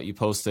memory, but you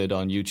posted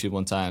on YouTube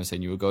one time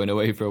saying you were going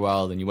away for a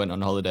while, then you went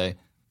on holiday.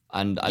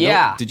 And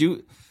did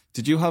you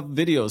have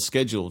videos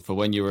scheduled for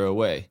when you were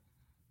away?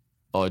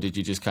 Or did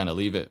you just kind of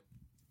leave it?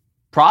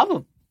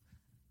 Probably.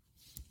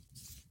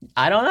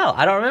 I don't know.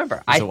 I don't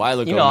remember. It's a while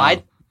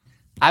ago.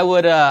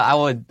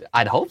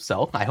 I'd hope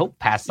so. I hope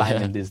Pat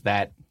Simon is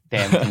that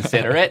damn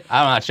considerate.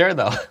 I'm not sure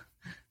though.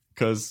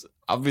 Because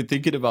I've been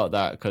thinking about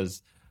that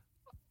because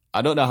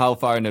I don't know how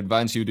far in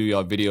advance you do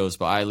your videos,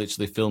 but I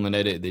literally film and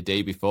edit the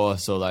day before.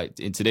 So like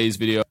in today's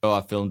video,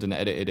 I filmed and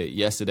edited it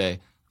yesterday.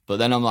 But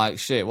then I'm like,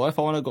 shit, what if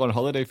I want to go on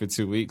holiday for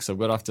 2 weeks? I'm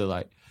going to have to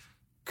like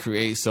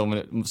create so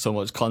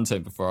much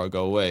content before I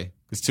go away.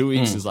 Because 2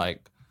 weeks is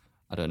like,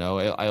 I don't know,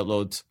 I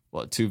upload,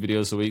 2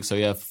 videos a week? So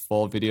yeah,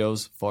 4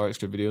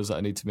 extra videos that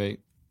I need to make.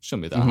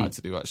 Shouldn't be that hard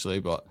to do actually.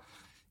 But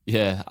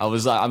yeah,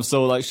 I'm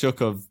so like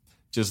shook of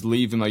just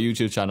leaving my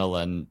YouTube channel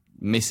and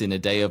missing a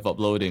day of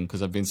uploading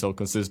because I've been so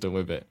consistent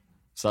with it.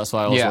 So that's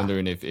why I was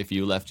wondering if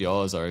you left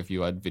yours or if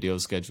you had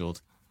videos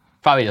scheduled.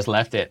 Probably just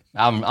left it.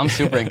 I'm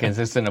super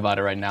inconsistent about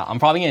it right now. I'm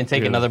probably going to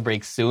take another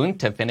break soon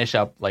to finish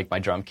up like my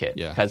drum kit.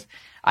 Yeah. Because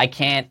I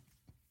can't,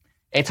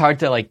 it's hard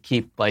to like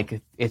keep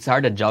like, it's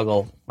hard to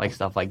juggle like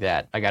stuff like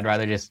that. Like I'd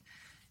rather just,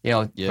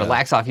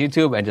 relax off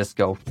YouTube and just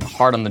go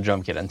hard on the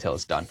drum kit until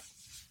it's done.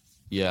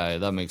 Yeah,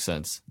 that makes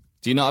sense.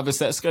 Do you not have a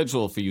set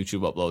schedule for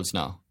YouTube uploads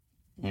now?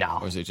 No.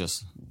 Or is it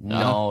just...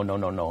 No.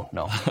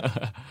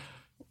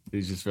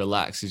 You just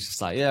relax. It's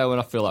just like, yeah, when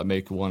I feel like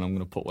making one, I'm going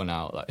to put one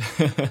out.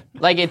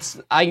 Like it's...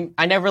 I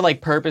never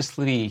like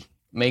purposely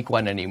make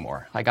one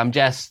anymore. Like I'm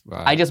just...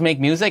 Right. I just make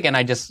music and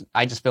I just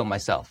film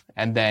myself.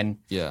 And then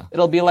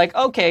it'll be like,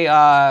 okay,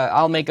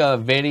 I'll make a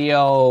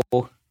video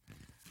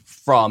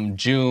from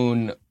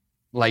June...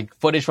 Like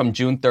footage from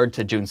June 3rd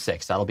to June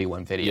 6th. That'll be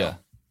one video. Yeah.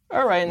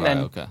 All right, and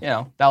then,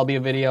 that'll be a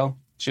video.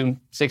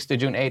 June 6th to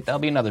June 8th, that'll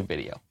be another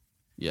video.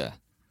 Yeah.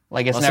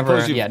 Like, it's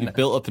never... You've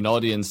built up an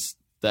audience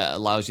that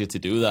allows you to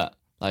do that.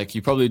 Like,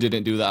 you probably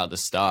didn't do that at the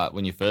start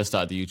when you first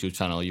started the YouTube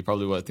channel. You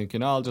probably were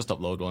thinking, I'll just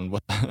upload one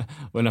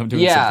when I'm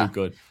doing something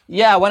good.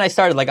 Yeah, when I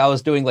started, like, I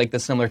was doing, like, the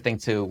similar thing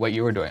to what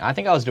you were doing. I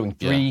think I was doing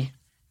three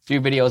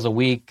videos a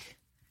week.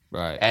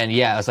 Right. And,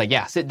 I was like,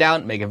 sit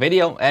down, make a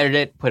video, edit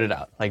it, put it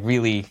out. Like,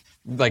 really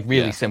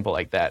simple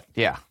like that.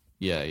 Yeah.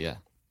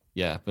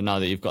 Yeah, but now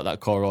that you've got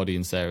that core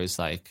audience there, it's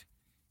like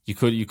you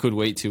could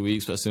wait 2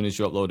 weeks, but as soon as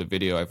you upload a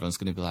video, everyone's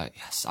going to be like,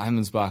 "Yes,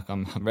 Simon's back.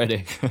 I'm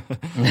ready."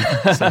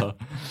 so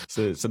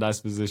it's a nice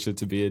position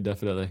to be in,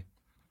 definitely.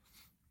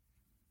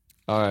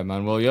 All right,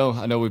 man. Well,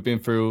 I know we've been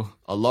through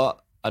a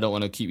lot. I don't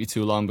want to keep you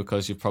too long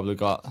because you've probably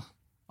got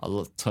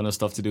a ton of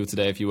stuff to do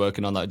today if you're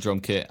working on that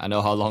drum kit. I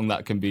know how long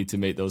that can be to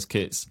make those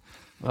kits.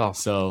 Oh,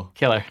 so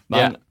killer,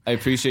 man. Yeah. I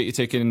appreciate you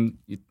taking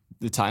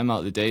the time out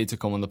of the day to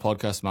come on the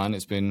podcast, man.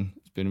 It's been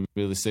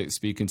really sick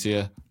speaking to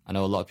you. I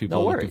know a lot of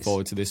people are looking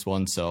forward to this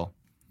one. So,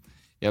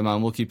 yeah,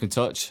 man, we'll keep in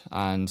touch.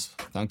 And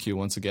thank you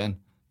once again.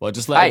 Well,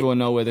 just let everyone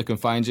know where they can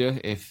find you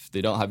if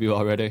they don't have you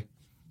already.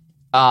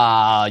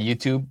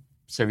 YouTube,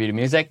 Servita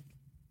Music.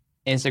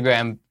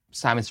 Instagram,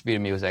 Simon Servita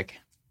Music.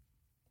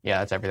 Yeah,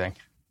 that's everything.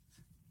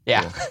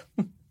 Yeah.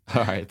 Cool.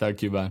 All right.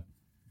 Thank you, man.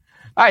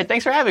 All right.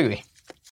 Thanks for having me.